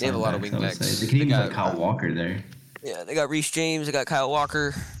 They have a lot of center backs, I would wingbacks. say. They could They even put got- Kyle Walker there. Yeah, they got Reece James. They got Kyle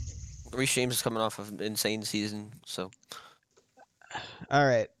Walker. Reece James is coming off of an insane season, so all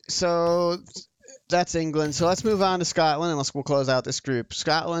right. So that's England. So let's move on to Scotland, and we'll close out this group.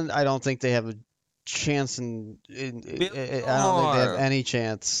 Scotland, I don't think they have a chance. I don't think they have any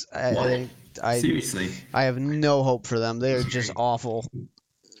chance. I Seriously, have no hope for them. They are just awful.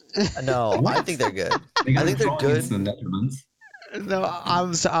 No, I think they're good. they got I think a they're draw good. against the Netherlands. No,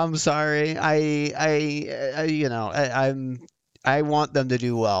 I'm sorry. I want them to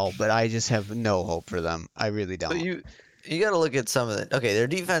do well, but I just have no hope for them. I really don't. But you got to look at some of it. Okay, their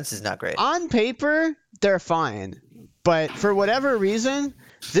defense is not great. On paper, they're fine, but for whatever reason,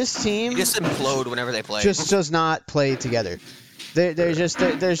 this they team just implode whenever they play. just does not play together. It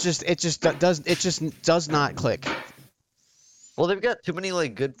just does not click. Well, they've got too many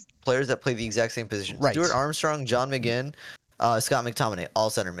good players that play the exact same position. Right. Stuart Armstrong, John McGinn, Scott McTominay, all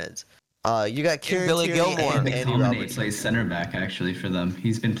center mids. You got Kieran Billy Tierney Gilmore. and Andy McTominay Robertson. plays center back actually for them.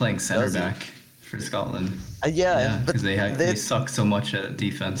 He's been playing center Does he? back for Scotland. Yeah, but because they suck so much at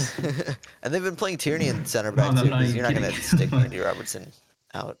defense. and they've been playing Tierney in center back No, too. I'm not 'Cause even you're not going to kidding. stick Andy Robertson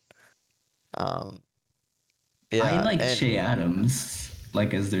out. Yeah, I like and Shea Adams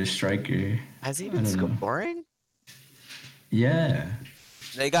as their striker. has he I been don't know. scoring? Yeah.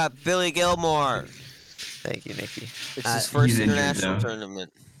 They got Billy Gilmore. Thank you, Nikki. It's Uh, his first he's injured, international though.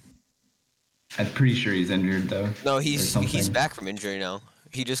 tournament. I'm pretty sure he's injured though. No, or he's something. back from injury now.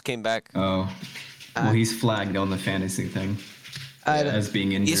 He just came back. Oh. Well, he's flagged on the fantasy thing as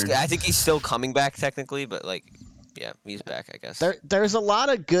being injured. I think he's still coming back technically, but yeah, he's back. I guess. There's a lot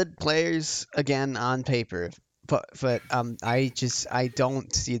of good players again on paper, but I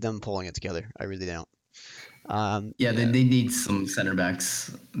don't see them pulling it together. I really don't. They need some center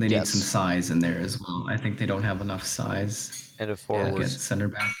backs. They need Yes. some size in there as well. I think they don't have enough size And a to forward. get center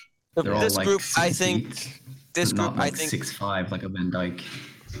back. This They're all group, 6 I think. feet, This but group, not I think. 6'5" like a Van Dijk.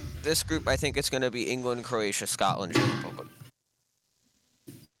 This group, I think it's going to be England, Croatia, Scotland, Czech Republic.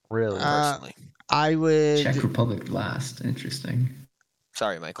 Really? Personally, I would. Czech Republic last. Interesting.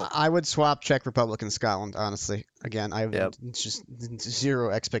 sorry, Michael. I would swap Czech Republic and Scotland. Honestly, again, I have Yep. just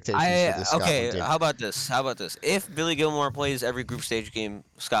zero expectations for this Scotland Okay. team. How about this? If Billy Gilmore plays every group stage game,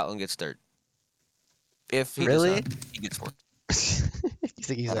 Scotland gets third. If he does Really? not, he gets fourth. You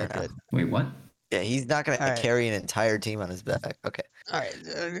think he's I that don't know. good? Wait, what? Yeah, he's not going All to right. carry an entire team on his back. Okay. All right,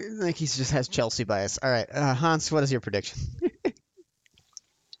 I think he just has Chelsea bias. All right, Hans, what is your prediction?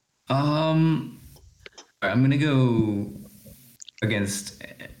 I'm gonna go against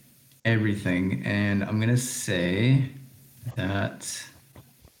everything, and I'm gonna say that.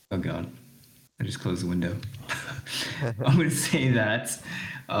 Oh God, I just closed the window. I'm gonna say that.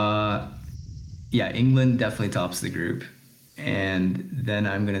 Yeah, England definitely tops the group, and then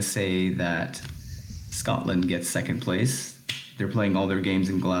I'm gonna say that Scotland gets second place. They're playing all their games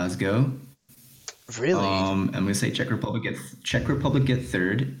in Glasgow. Really? I'm gonna say Czech Republic get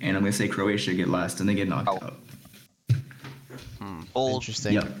third, and I'm gonna say Croatia get last, and they get knocked out. Bold.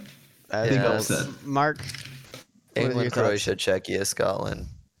 Interesting. Yep. That's Big bold. upset. Mark, what are your England, thoughts? Croatia, Czechia, Scotland.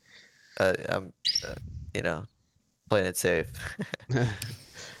 I'm, playing it safe.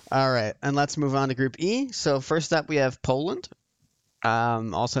 All right, and let's move on to Group E. So first up, we have Poland,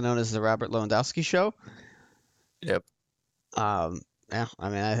 also known as the Robert Lewandowski Show. Yep. Yeah, I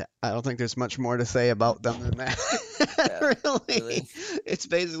mean, I don't think there's much more to say about them than that. really. It's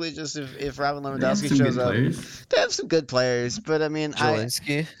basically just if Robert They have Lewandowski some shows good up, players. they have some good players, but I mean,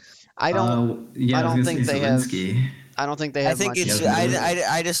 Zelensky. I don't Yeah, I I don't was gonna think say they have- Zelensky. I don't think they I have think much. it's. Yeah,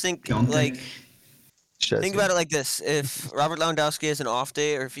 I just think Piontek. like think Szczesny. about it like this: if Robert Lewandowski has an off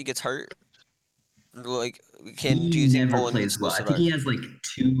day, or if he gets hurt, like do you He think never Poland plays gets well. close I to think that? he has like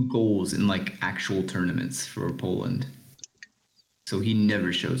 2 goals in like actual tournaments for Poland. So he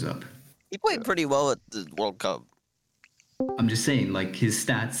never shows up. He played pretty well at the World Cup. I'm just saying, like his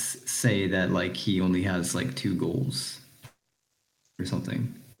stats say that like he only has like 2 goals or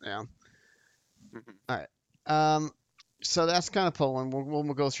something. Yeah. Mhm. All right. So that's kind of Poland. We'll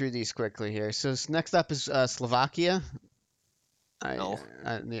go through these quickly here. So next up is Slovakia. No.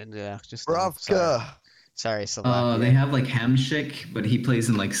 Yeah, just no. Sorry, Bravka. Slovakia. They have like Hamsik, but he plays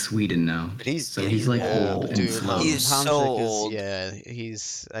in like Sweden now. But he's- so yeah, he's he's like old. old and Dude, slow. He's so Hamsik old. Yeah,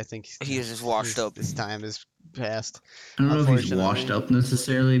 I think He's just washed up. His time is past. I don't know if he's unfortunately. washed up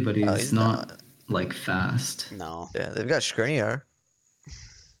necessarily, but he's, he's not like fast. No. Yeah, they've got Skriniar.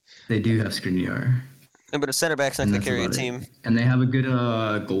 They do have Skriniar. Yeah, but a center back's not And gonna that's carry a about it. team. And they have a good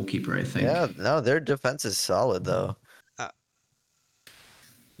goalkeeper, I think. Yeah, no, their defense is solid though.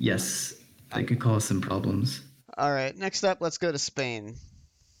 Yes, they could cause some problems. All right. Next up, let's go to Spain.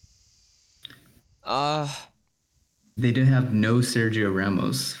 They did have no Sergio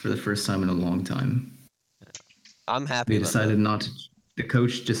Ramos for the first time in a long time. I'm happy. They about decided that. not to. The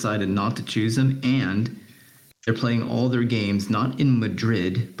coach decided not to choose him, and they're playing all their games not in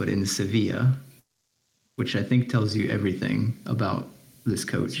Madrid but in Sevilla, which I think tells you everything about this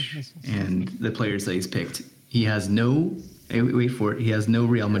coach and the players that he's picked. He has no. Wait for it. He has no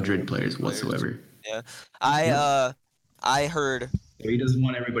Real Madrid players whatsoever. Yeah, I heard. So he doesn't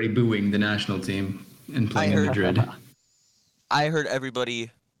want everybody booing the national team and playing in heard- Madrid. I heard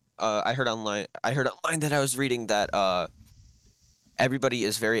everybody. I heard online that I was reading that everybody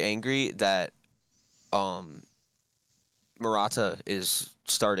is very angry that Morata is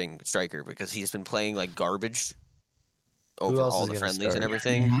starting striker because he's been playing like garbage over else all is the gonna friendlies and start?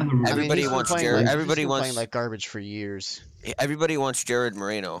 everything. I mean, Everybody he's been wants playing Jared. like- Everybody he's been wants. playing like garbage for years. Everybody wants Jared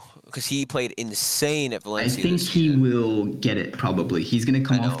Moreno because he played insane at I Valencia. think this he season. will get it probably. He's going to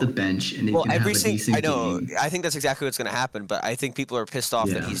come I off the know. bench and he's Well, going to have a decent I know. game. I think that's exactly what's going to happen. But I think people are pissed off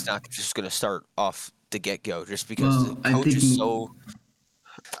that Yeah. he's not just going to start off the get go just because Well, the I coach think is so.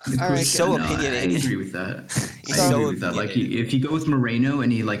 The All right, coach- so no, opinionated. I agree with that. He's I so agree with that. Like if you go with Moreno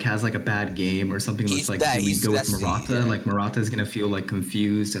and he like has like a bad game or something, He's like that- do we he's- go with that's the- Morata? yeah. Like Morata's gonna feel like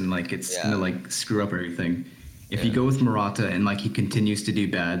confused and like it's Yeah. gonna like screw up everything. If you Yeah. go with Morata and like he continues to do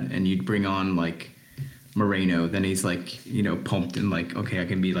bad and you bring on like Moreno, then he's like pumped and like okay, I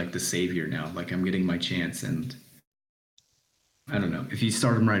can be like the savior now. Like I'm getting my chance and. I don't know. If you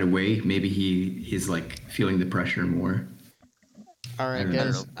start him right away, maybe he is like feeling the pressure more. All right, I don't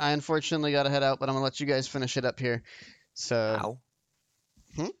guys. know. I unfortunately got to head out, but I'm gonna let you guys finish it up here. So How?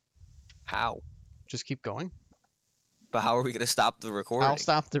 Hmm? How? just keep going. But how are we going to stop the recording? I'll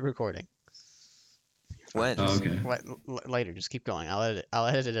stop the recording. When? Oh, okay. Later, just keep going. I'll edit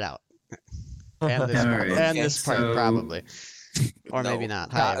it out. And this, All part, right. and this part So- probably, or maybe No.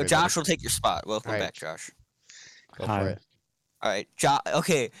 not. Hi, everybody. Josh will take your spot. Welcome All right. back, Josh. Go Hi. for it. All right.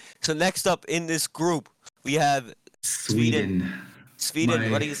 Okay. So next up in this group, we have Sweden.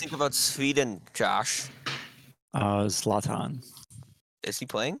 Sweden. What do My- you think about Sweden, Josh? Zlatan. Is he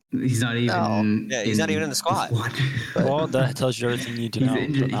playing? He's not even. Yeah, he's not even in the squad. Well, that tells you everything you need to He's know.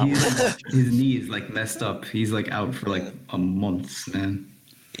 injured. but not His knee is like messed up. He's like out for like a month, man.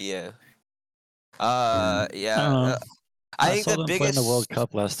 Yeah. Yeah. I don't know. I think saw the them play in biggest. the World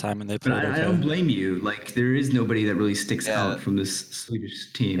Cup last time, and they But played I okay. don't blame you. Like there is nobody that really sticks Yeah. out from this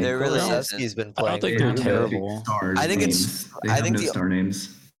Swedish team. There really Kulusevski's isn't. been I playing. don't think They they're have no terrible. big stars I think names. it's- They I have think no the- star names.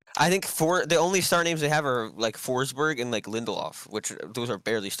 I think the only star names they have are like Forsberg and like Lindelof, which those are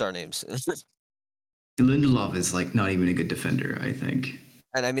barely star names. Lindelof is like not even a good defender, I think.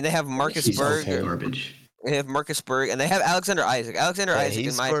 And I mean, they have Marcus He's Berg. okay. garbage. They have Marcus Berg, and they have Alexander Isaac. Alexander Yeah, Isaac, he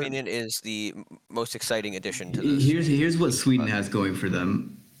in my scored- opinion, is the most exciting addition to this. Here's what Sweden has going for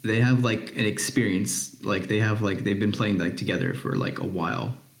them. They have like an experience, like they've been playing like together for like a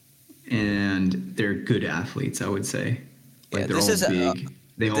while, and they're good athletes. I would say, like Yeah, they're this all is, big.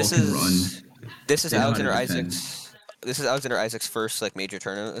 They all this can is run. this is They know how to Alexander defend. Isaac's. This is Alexander Isaac's first like major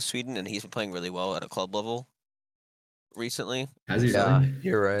tournament with Sweden, and he's been playing really well at a club level recently. Has he Yeah, really?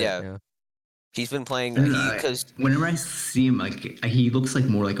 you're right. Yeah. He's been playing Yeah, because Whenever I see him, like he looks like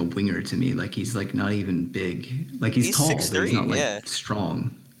more like a winger to me. Like he's like not even big. Like he's tall, but 6'3", he's not like yeah.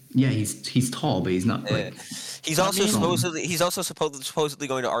 strong. Yeah, he's tall, but he's not like. he's also strong. supposedly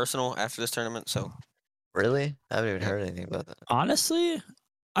going to Arsenal after this tournament. So Really? I haven't even heard anything about that. Honestly,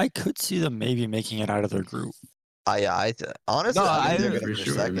 I could see them maybe making it out of their group. Honestly, No, I think I- they're for gonna finish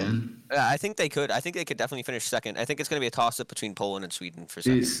sure, second. man. yeah, I think they could. I think they could definitely finish second. I think it's going to be a toss up between Poland and Sweden for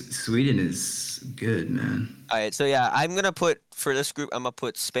second. Dude, Sweden is good, man. All right, so yeah, I'm gonna put for this group. I'm gonna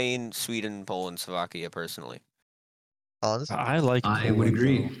put Spain, Sweden, Poland, Slovakia personally, Honestly, I like. I would Poland,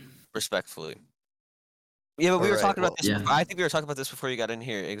 agree. though. respectfully. Yeah, but we were Alright, talking about well, this. yeah. I think we were talking about this before you got in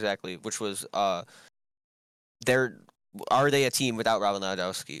here, exactly. Which was, are they a team without Robert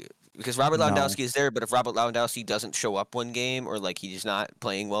Lewandowski? Because Robert No. Lewandowski is there, but if Robert Lewandowski doesn't show up one game, or like he's not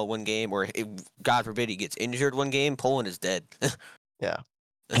playing well one game, or if, God forbid he gets injured one game, Poland is dead. Yeah.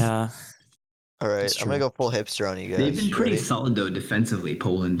 all right. That's I'm gonna true. go full hipster on you guys. They've been pretty Ready? solid though defensively.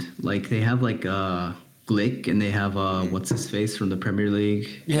 Poland, like they have like Glick, and they have what's his face from the Premier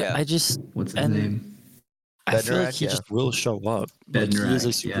League. Yeah. I just What's his And- name? I feel like Bednarak, he yeah. just will show up. Like, he is a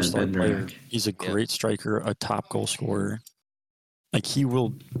Bednarak, yeah, superstar player. Bednarak. He's a great striker, a top goal scorer. Like he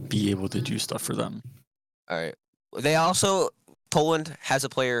will be able to do stuff for them. All right. They also Poland has a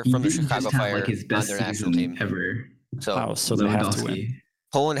player He from the didn't Chicago just have Fire like his on best their national season team. ever. So Wow, so they have to win. Lewandowski.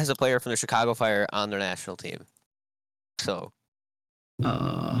 Poland has a player from the Chicago Fire on their national team. So,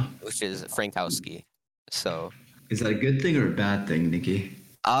 which is Frankowski. So, Is that a good thing or a bad thing, Nikki?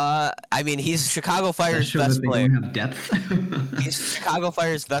 I mean, he's Chicago That Fire's shows best that they player. don't have depth. He's Chicago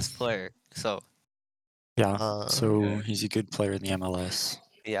Fire's best player. So, Yeah. So okay. he's a good player in the MLS.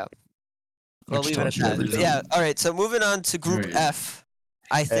 yeah. We'll Which leave it at tells you that. everything. Yeah. All right. So moving on to Group Alright. F,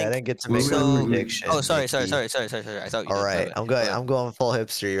 I Hey, I think. didn't get to Wait, make wait, a wait, wait. prediction. Oh, sorry. I Nikki. thought you. All did. right, My I'm bad. going. Yeah. I'm going full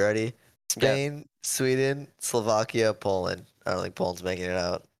hipster. You ready? Spain, Sweden, Slovakia, Poland. I don't think Poland's making it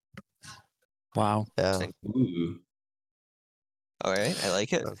out. Wow. Yeah, Ooh, All right. I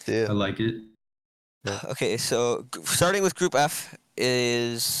like it. that's it. I like it. Okay. So starting with Group F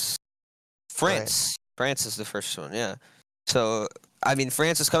is France. France is the first one. Yeah. So I mean,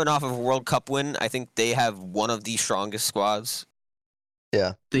 France is coming off of a World Cup win. I think they have one of the strongest squads.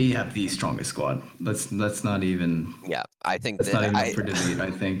 They have the strongest squad. That's not even Yeah, I think that's that not even up for debate.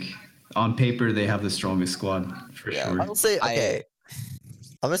 I think on paper they have the strongest squad for Yeah. sure. I'll say I- okay.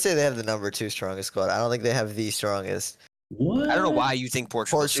 I'm gonna say they have the number 2 strongest squad. I don't think they have the strongest. What? I don't know why you think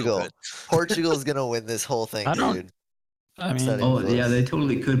Portugal's so Portugal. good. Portugal's gonna win this whole thing, I don't- dude. I It's mean, not Oh even yeah, close. they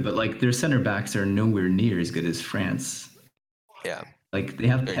totally could, but like their center backs are nowhere near as good as France. Yeah. Like they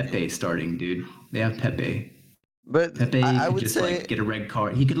have Very Pepe starting, dude. They have Pepe. But Pepe I could would just say like get a red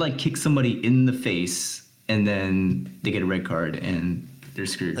card. He could like kick somebody in the face, and then they get a red card, and they're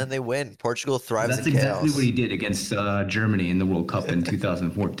screwed. then they win. Portugal thrives That's in exactly chaos. what he did against Germany in the World Cup in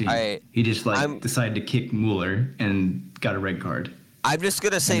 2014. He just like I'm- decided to kick Mueller and got a red card. I'm just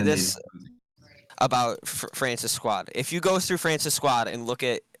gonna say And then this about France's squad. If you go through France's squad and look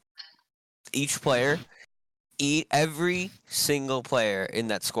at each player, every single player in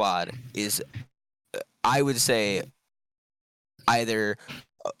that squad is, I would say, either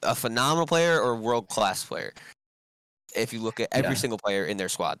a phenomenal player or a world-class player. If you look at every Yeah. single player in their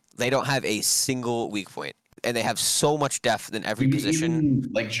squad, they don't have a single weak point, and they have so much depth in every position.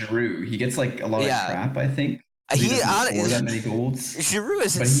 Even, like Giroud, he gets like a lot Yeah. of crap. I think He doesn't score that honest, many goals. Giroud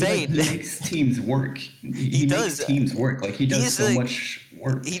is But insane. he makes teams work. He does. makes teams work. Like he does He's so like- much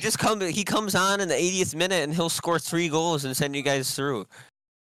work. He comes on in the 80th minute and he'll score 3 goals and send you guys through.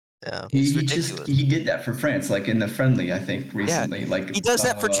 Yeah. He It's just ridiculous. he did that for France, like in the friendly, I think recently. Like He does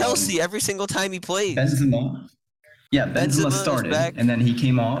that for um, Chelsea every single time he plays. Benzema. Yeah, Benzema Benzema is started, back. and then he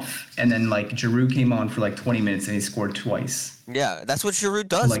came off, and then like Giroud came on for like 20 minutes, and he scored twice Yeah, that's what Giroud to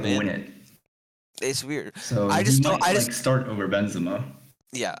does, like man. win it. It's weird. So I he just don't- might, I like just- start over Benzema.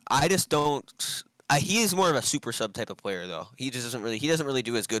 Yeah, I just don't. He is more of a super sub type of player, though. He doesn't really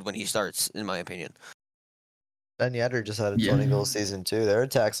do as good when he starts, in my opinion. Ben Yedder just had a Yeah. 20-goal season too. Their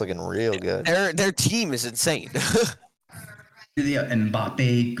attack's looking real good. Their team is insane. Yeah,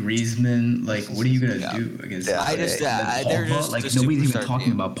 Mbappe, Griezmann, like, what are you gonna Yeah. do against? Yeah, I just they're Pogba? just like the nobody's even superstar talking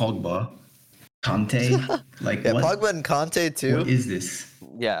team. about Pogba, Conte. Like Yeah, what? Pogba and Conte too. What is this?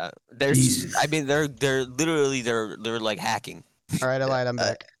 Yeah, they're. Jesus. I mean, they're literally they're like hacking. All right, I lied. I'm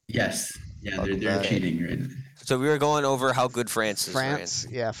back. Yes. Yeah, they're Pogba. cheating, right? So we were going over how good France is. France,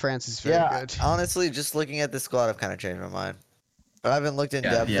 yeah, France is very Yeah, good. honestly, just looking at the squad, I've kind of changed my mind. But I haven't looked in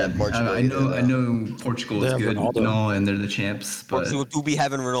Yeah, depth yeah. at Portugal. I either, know. though. I know Portugal They is have good, Ronaldo. and all, and they're the champs. But Portugal do be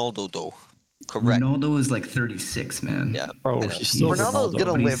having Ronaldo though. Correct. Ronaldo is like 36, man. Yeah. Bro, Yeah. he's still Ronaldo's Ronaldo.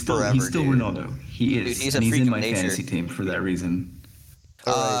 gonna But live he's still, forever. he's still dude. Ronaldo. He is. Dude, he's a and he's freak in of my nature. fantasy team for that reason.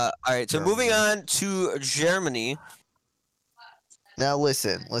 Alright, All right. So Germany. moving on to Germany. Now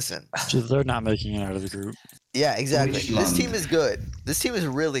listen. Dude, they're not making it out of the group. Yeah, exactly. This Deutschland. team is good. This team is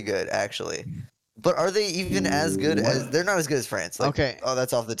really good, actually. But are they even as good as? They're not as good as France. Like, Okay. Oh,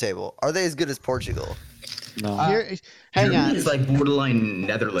 that's off the table. Are they as good as Portugal? No. Here, hang Germany on. is like borderline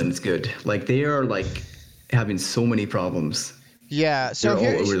Netherlands good. Like they are like having so many problems. Yeah, so They're all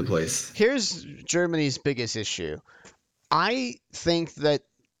here's over the place. here's Germany's biggest issue. I think that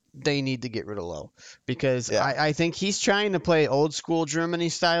they need to get rid of Lowe because Yeah. I think he's trying to play old school Germany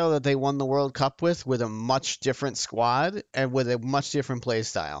style that they won the World Cup with a much different squad and with a much different play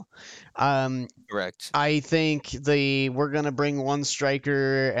style. Correct. I think we're gonna bring one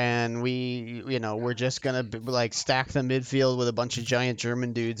striker and we're just gonna like stack the midfield with a bunch of giant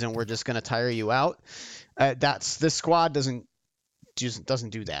German dudes and we're just gonna tire you out. This squad doesn't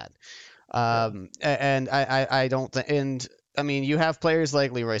do that. And I don't think. And I mean, you have players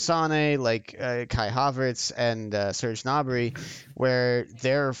like Leroy Sané, like Kai Havertz, and Serge Gnabry, where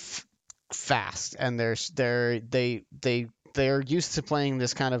they're fast and they're used to playing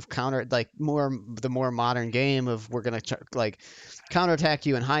this kind of counter, like the more modern game of we're gonna like counterattack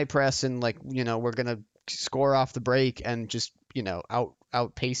you in high press and we're gonna score off the break and just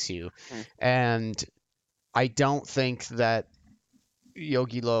outpace you. And I don't think that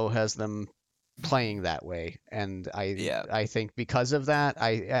Yogi Low has them playing that way, and I think because of that,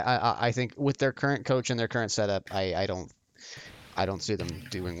 I think with their current coach and their current setup, I don't see them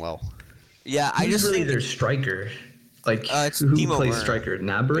doing well. Yeah, I Who's just really think their striker? Like It's who Timo plays Werner. striker? it's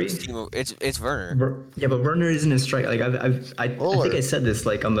Gnabry? it's Werner. Yeah, but Werner isn't a striker. Like I think Muller. I said this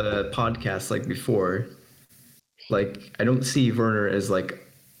like on the podcast like before. Like I don't see Werner as like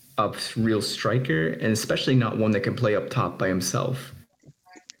a real striker, and especially not one that can play up top by himself.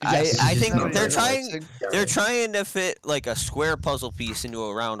 Yes, I he's think not they're right. they're trying to fit like a square puzzle piece into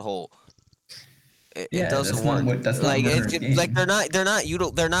a round hole. It Yeah, doesn't that's not work. what- that's not like Werner's game. like they're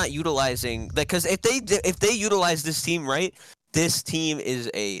not utilizing like because if they utilize this team right, this team is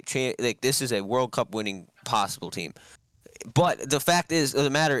this is a World Cup winning possible team. But the fact is of the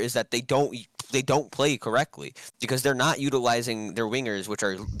matter is that they don't play correctly because they're not utilizing their wingers, which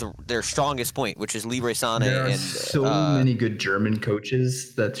are their strongest point, which is Leroy Sané There are and so many good German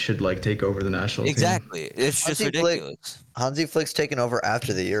coaches that should like take over the national team. exactly. It's just Hansi Flick- ridiculous. Hansi Flick's taken over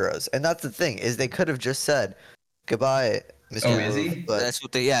after the Euros, and that's the thing is they could have just said goodbye, Mr. Oh, is Move, he? But That's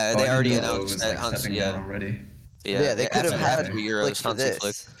what they Oh, I they already didn't know it announced was, that like, Hansi stepping down already. yeah, they could have had after the Flick Euros, for Hansi this.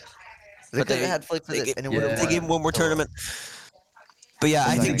 Flick. They But could have had Flick for they this, get- and it yeah. would have They gave him one more tournament. But yeah,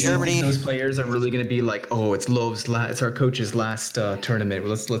 I think Like, Germany. Those players are really going to be like, oh, it's it's our coach's last tournament.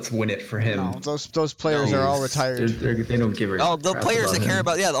 Let's win it for him. No, those players are all retired. They don't give a Oh, the crap players about that care him.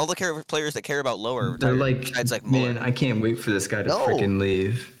 about all the players that care about lower. They're like, besides like Muller. man, I can't wait for this guy to No. freaking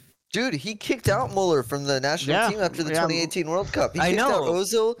leave. Dude, he kicked out Muller from the national Yeah, team after the yeah. 2018 World Cup. He I kicked know. out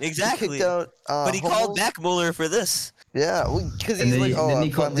Ozil. Exactly. He kicked out, but he called Hummels. back Muller for this. Yeah, because And he's then, like, oh, then I'm he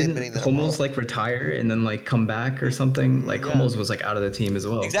called, finally didn't admitting that. Hummels like retire and then like come back or something? Like Hummels was like out of the team as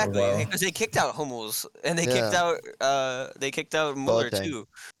well. Exactly, For a while. because they kicked out Hummels and they Yeah. kicked out Muller Boateng. too.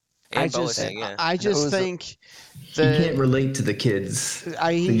 I And just Boateng, yeah. I just Ozil. think He can't the relate to the kids,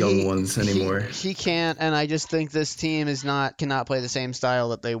 the young ones anymore. He can't, and I just think this team cannot play the same style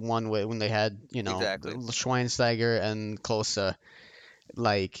that they won with when they had Exactly. Schweinsteiger and Klose.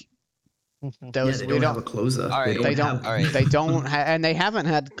 Like Yeah, those they we don't have a don't. closer. All right, They don't. All right. They don't. And they haven't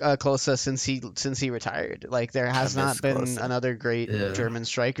had Klose since he retired. Like there has I not miss been Klose. another great Yeah. German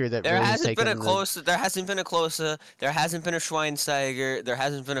striker that There really has hasn't taken been a the- close. There hasn't been a Klose. There hasn't been a Schweinsteiger. There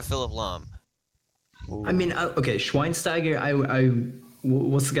hasn't been a Philipp Lahm. I mean, okay, Schweinsteiger.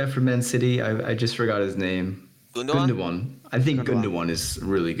 What's the guy from Man City? I just forgot his name. Gundogan? I think Gundogan. Gundogan is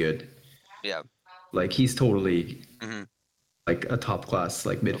really good. Yeah. Like he's totally Mhm. like a top class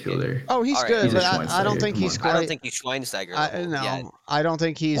like midfielder. Oh, he's All right. good, He's a but I don't Schweinsteiger, think come he's on. quite. I don't think he's Schweinsteiger. I level. no, Yeah. I don't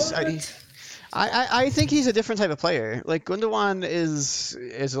think he's. I think he's a different type of player. Like Gundogan is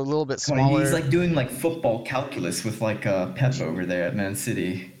a little bit Come on, smaller. he's like doing like football calculus with like Pep over there at Man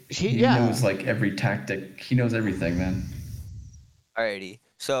City. He yeah. knows like every tactic. He knows everything, man. Alrighty.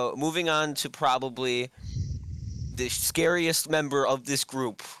 So moving on to probably the scariest member of this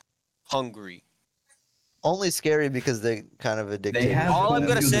group, Hungary. Only scary because they kind of a They dictator. have All I'm home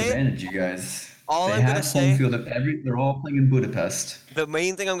gonna field say- advantage, you guys. all they I'm have gonna home say- field of they're all playing in Budapest. The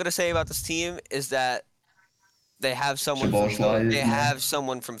main thing I'm gonna say about this team is that they have someone Szoboszlai is they there. have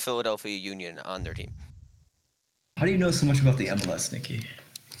someone from Philadelphia Union on their team. How do you know so much about the MLS, Nikki?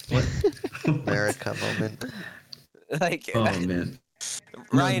 What? America moment. Like Oh man.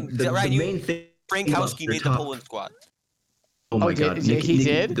 Ryan, No, Ryan, the you main thing about Frankowski their made the top- Poland squad. Oh my Oh, God! he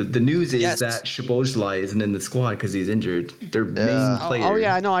did? The news is Yes. that Szoboszlai isn't in the squad because he's injured. Their main Yeah. player. Oh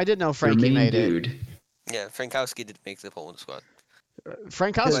yeah, no, I did know their Frankie main made it. dude. Yeah, Frankowski did make the Poland squad.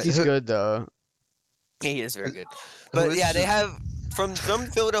 Frankowski's Who- good though. He is very good. But is yeah, they Sh- have from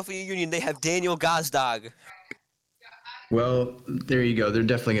Philadelphia Union. They have Daniel Gazdag, Well, there you go. They're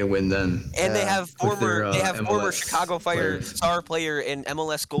definitely gonna win then. and they Yeah, have former their, former MLS Chicago Fire players. star player and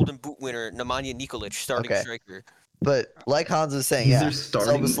MLS Golden Boot winner Nemanja Nikolic, starting Okay. striker. But like Hans was saying, He's yeah, their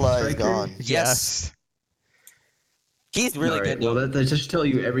starting Szoboszlai is striker? gone. Yes. He's really All right, good. well, though. that just tell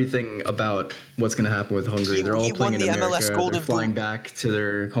you everything about what's going to happen with Hungary. He- They're all he playing won in the America. MLS Golden They're flying Boot. back to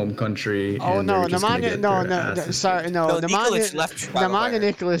their home country. Oh and no, they're just gonna Nemanja, get no, their no, asses sorry, kicked. no, No, Nikolic left Chicago Nemanja Fire.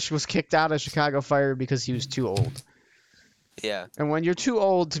 Nikolic was kicked out of Chicago Fire because he was too old. Yeah. And when you're too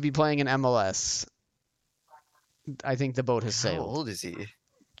old to be playing in MLS, I think the boat has How sailed. old is he?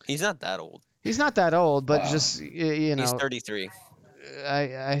 He's not that old. He's not that old, but Wow. just you know, He's 33.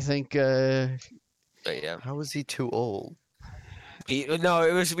 I think But yeah. How is he too old? No,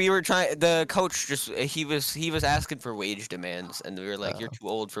 it was we were trying. The coach just he was asking for wage demands, and we were like, "You're too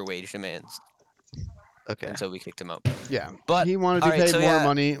old for wage demands," Okay. and so we kicked him out. yeah. But He wanted to be alright, paid so more yeah,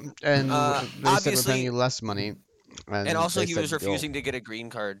 money, and they said we're obviously- paying you less money. and also they he said was no. refusing to get a green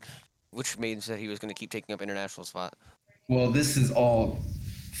card, which means that he was going to keep taking up international spot. Well, this is all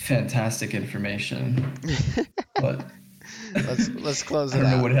fantastic information, but Let's close I it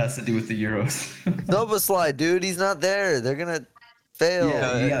don't know out. what it has to do with the Euros. Szoboszlai, dude, he's not there. They're gonna fail.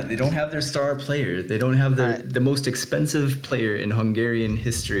 Yeah, they don't have their star player. They don't have Alright. the most expensive player in Hungarian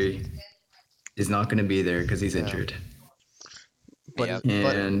history is not going to be there because he's injured. But, Yeah.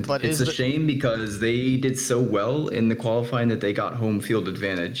 And but it's is a the- shame because they did so well in the qualifying that they got home field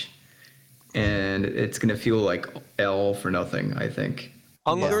advantage. And it's going to feel like all for nothing, I think,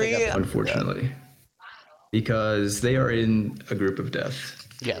 Hungary, they got unfortunately. Because they are in a group of death.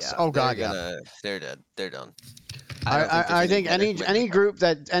 yes. yeah, Oh God, they're yeah. they're dead. They're done. I think any better group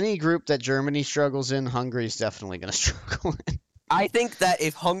that Germany struggles in, Hungary's definitely going to struggle in. I think that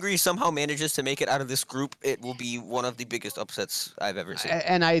if Hungary somehow manages to make it out of this group, it will be one of the biggest upsets I've ever seen.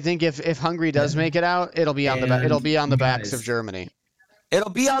 And I think if Hungary does make it out, it'll be on And it'll be on the backs guys- of Germany. It'll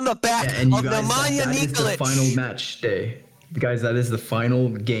be on the back Yeah, and you of guys, Nemanja that is the Nikolic. final match day. Guys, that is the final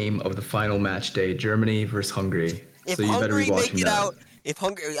game of the final match day. Germany versus Hungary. If So you better Hungary be make watching it that. out, if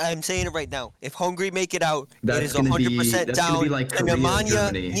Hungary, I'm saying it right now. If Hungary make it out, That's it is gonna be- 100% that's gonna down be like to Korea, Nemanja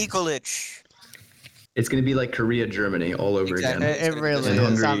Germany. Nikolic. It's going to be like Korea, Germany all over Exactly. again. It gonna be really the And is.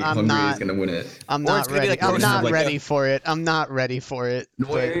 Hungary, I'm Hungary not. is going to win it. I'm Or not it's gonna be ready. like I'm Costa not Rica. ready for it. I'm not ready for it.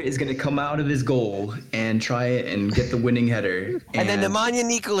 Neuer is going to come out of his goal and try it and get the winning header. And then Nemanja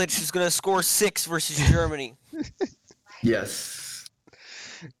Nikolic is going to score 6 versus Germany. Yes.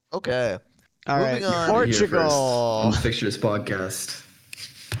 Okay. All right, Moving on. Here first Portugal. on the Fixtures podcast.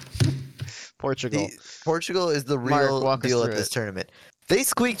 Portugal. Portugal is the Mark, real walk us deal at through this it. tournament. They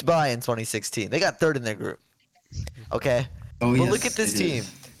squeaked by in 2016. They got third in their group. Okay. Oh, But yes, look at this they team.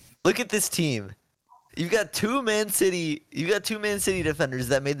 did. Look at this team. You've got two Man City defenders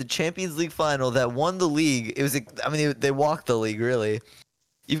that made the Champions League final that won the league. It was they walked the league really.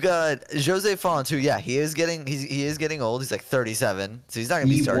 You've got Jose Font, who he is getting old. He's like 37, so he's not gonna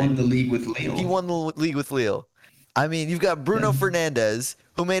be He starting. won the league with Lille. He won the league with Lille. I mean, you've got Bruno Yeah. Fernandes,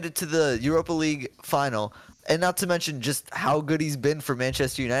 who made it to the Europa League final, and not to mention just how good he's been for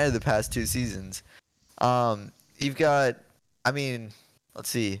Manchester United the past 2 seasons. You've got, let's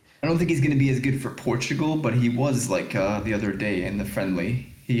see. I don't think he's going to be as good for Portugal, but he was like the other day in the friendly.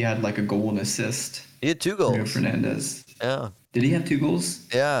 He had like a goal and assist. He had 2 Bruno goals. Fernandes. Yeah, Did he have 2 goals?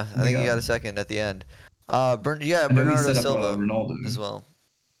 yeah. I think he Yeah. got a second at the end. I know he Bernardo set up Silva Ronaldo. as well.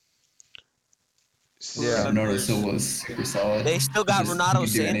 Yeah. Bernardo Silva was super solid. They still got Just- Renato he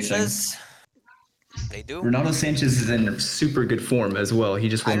could do anything. Sanchez. They do. Renato Sanchez is in super good form as well. He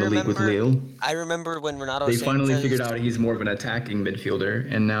just won the league with remember- Lille. I remember when Renato They Sanchez. finally figured out he's more of an attacking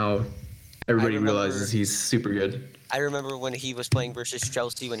midfielder, and now Everybody remember- realizes he's super good. I remember when he was playing versus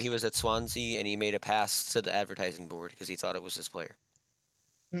Chelsea when he was at Swansea, and he made a pass to the advertising board because he thought it was his player.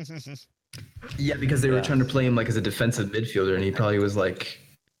 Yeah, because they were Yeah. trying to play him like as a defensive midfielder, and he probably was like,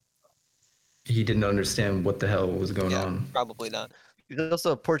 he didn't understand what the hell was going Yeah, on. probably not. He's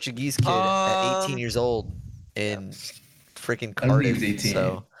also a Portuguese kid at 18 years old in freaking I believe Cardiff. he's 18.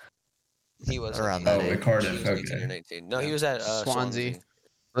 So He was Around like, that age. at Cardiff, he was 18 okay. or 19. No, he was at Swansea. Swansea.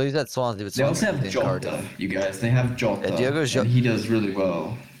 well, he's at Swansea, but They also Swansea have in Jota, Cardiff. you guys. They have Jota. Yeah, Diogo Jota- and he does really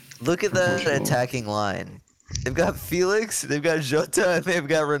well. Look at for that Portugal. attacking line. They've got Felix, they've got Jota, and they've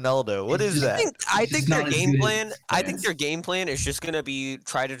got Ronaldo. What is that? I He's think just their not as game good as plan. I think France. their game plan is just gonna be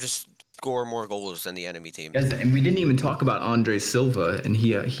try to just score more goals than the enemy team. Guys, and we didn't even talk about Andre Silva, and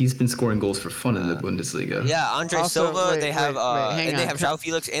he's been scoring goals for fun in the Bundesliga. Yeah, Andre Also, Silva. wait, they have hang and they on. have João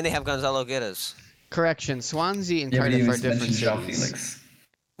Felix and they have Gonzalo Guedes. Correction: Swansea and Yeah, we Cardiff didn't are even different mention João cities. Felix.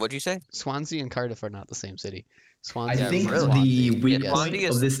 What'd you say? Swansea and Cardiff are not the same city. I Swansea. think is the Swansea. weak Yes. point Swansea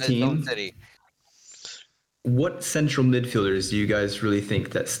of this is its own team. city. What central midfielders do you guys really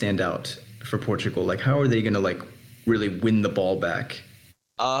think that stand out for Portugal? Like, how are they going to like really win the ball back?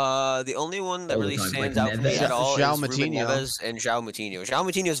 The only one that All the really time, stands like out for me Neves. at all João is Ruben Moutinho. Neves and João Moutinho. João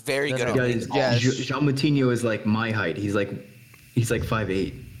Moutinho is very No, good no. at winning Guys, the ball. Yes. João Moutinho is like my height. He's like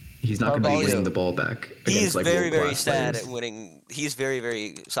 5'8". He's not going to be Carvalho. winning the ball back. He against, is like, very, very world-class sad players. at winning. He's very,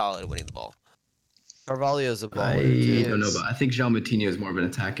 very solid at winning the ball. Carvalho's a baller. I too. don't know, but I think João Moutinho is more of an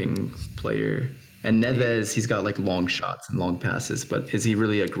attacking player. And Neves, he's got like long shots and long passes, but is he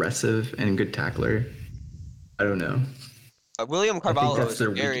really aggressive and good tackler? I don't know. William I think Carvalho that's is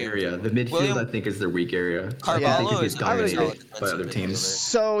their very. weak area. The midfield, William- I think, is their weak area. I Carvalho think is he's a very dominated solid by defensive other teams. midfielder.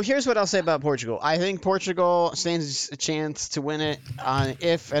 So here's what I'll say about Portugal. I think Portugal stands a chance to win it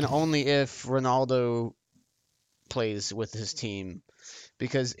if and only if Ronaldo plays with his team,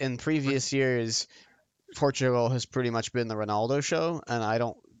 because in previous years Portugal has pretty much been the Ronaldo show, and I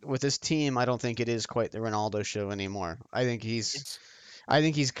don't with this team I don't think it is quite the Ronaldo show anymore. I think he's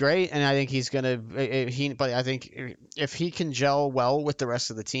great, and I think he's gonna but I think if he can gel well with the rest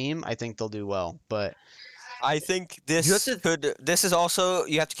of the team, I think they'll do well. But I think You have this to- could. This is also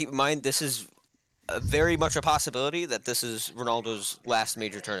you have to keep in mind. This is very much a possibility that this is Ronaldo's last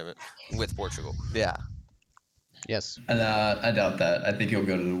major tournament with Portugal. Yeah. yes, And I doubt that. I think he'll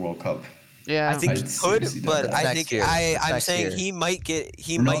go to the World Cup. yeah, I think I'd he could, seriously doubt but that. I Next think year. I'm Next saying year. he might get.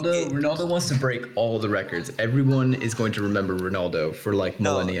 He might get. Ronaldo wants to break all the records. Everyone is going to remember Ronaldo for like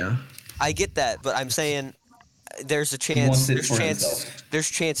No. millennia. I get that, but I'm saying there's a wants chance. it There's for chance. himself. There's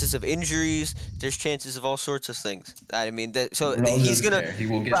chances of injuries. There's chances of all sorts of things. I mean, so Ronaldo he's doesn't gonna. care. He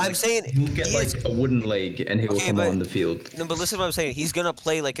will get. but I'm like, saying he will get he is- like a wooden leg, and he will Okay, come but- on the field. No, but listen to what I'm saying. He's gonna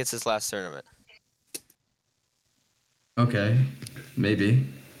play like it's his last tournament. Okay, maybe.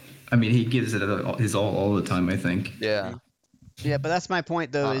 I mean, he gives it his all the time. I think. Yeah. Yeah, but that's my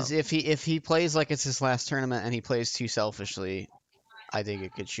point though. Uh-huh. Is if he plays like it's his last tournament and he plays too selfishly, I think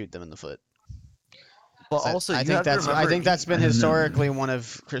it could shoot them in the foot. But So also, I you think have to that's I remember- think that's been I don't know. historically one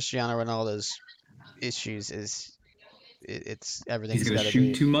of Cristiano Ronaldo's issues. Is it's everything's He's got gonna to shoot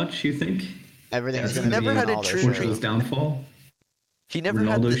be too much. You think? everything's That's going to never be had a Ronaldo. true show. Portugal's downfall. He never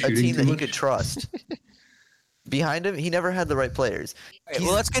Ronaldo had a shooting team too that he much? could trust. Behind him, he never had the right players. Okay, He's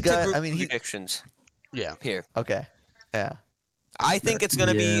well, let's get got- to group I mean, he- predictions Yeah. here. Okay. Yeah. I think it's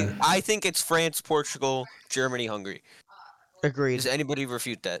gonna Yeah. be. I think it's France, Portugal, Germany, Hungary. Agreed. Does anybody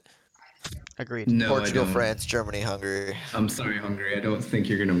refute that? Agreed. No, Portugal, I don't. France, Germany, Hungary. I'm sorry, Hungary. I don't think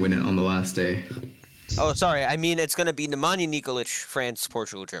you're gonna win it on the last day. Oh, sorry. I mean, it's gonna be Nemanja Nikolic, France,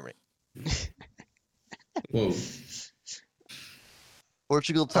 Portugal, Germany. Whoa.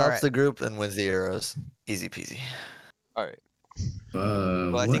 Portugal tops Alright. the group and wins the Euros. Easy peasy. All right.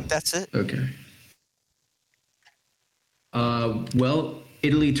 Well, Well, I think that's it. Okay. Well,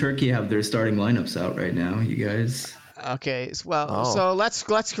 Italy, Turkey have their starting lineups out right now. You guys. Okay. Well, Oh. so let's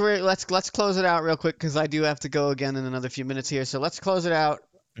close it out real quick because I do have to go again in another few minutes here. So let's close it out.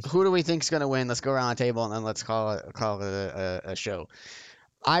 Who do we think's going to win? Let's go around the table and then let's call it a show.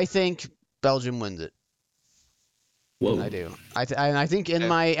 I think Belgium wins it. Whoa. I do. I think in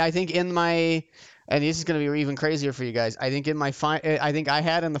my and this is going to be even crazier for you guys. I think in my I think I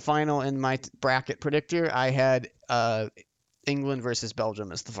had in the final in my bracket predictor, I had England versus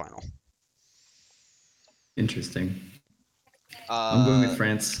Belgium as the final. Interesting. I'm going with Uh,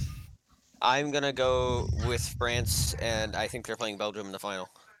 France. I'm gonna go with France, and I think they're playing Belgium in the final.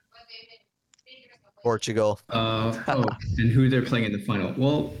 Portugal. And who they're playing in the final?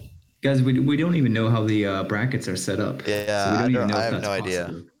 Well, guys, we don't even know how the brackets are set up. Yeah, we I don't even don't- know I if have that's no idea.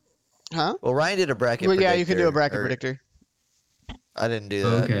 possible. Huh? Well, Ryan did a bracket. Well, yeah, you can do a bracket or- predictor. I didn't do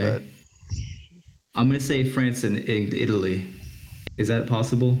that. Okay. I'm gonna say France and Italy. Is that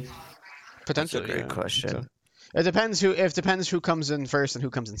possible? Potentially. great yeah. question. So, it depends who comes in first and who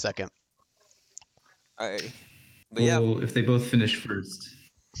comes in second. Alrighty. But yeah, Well, if they both finish first,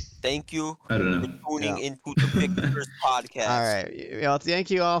 thank you I don't for know. tuning Yeah. into the Pictures podcast. All right. Well,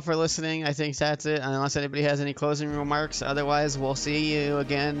 thank you all for listening. I think that's it. Unless anybody has any closing remarks, otherwise we'll see you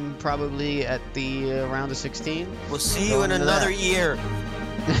again probably at the round of 16. We'll see you in Going into another that. year.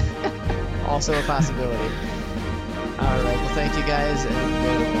 Also a possibility. All right. Well, thank you guys,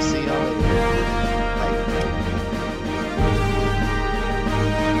 and we'll see you all later.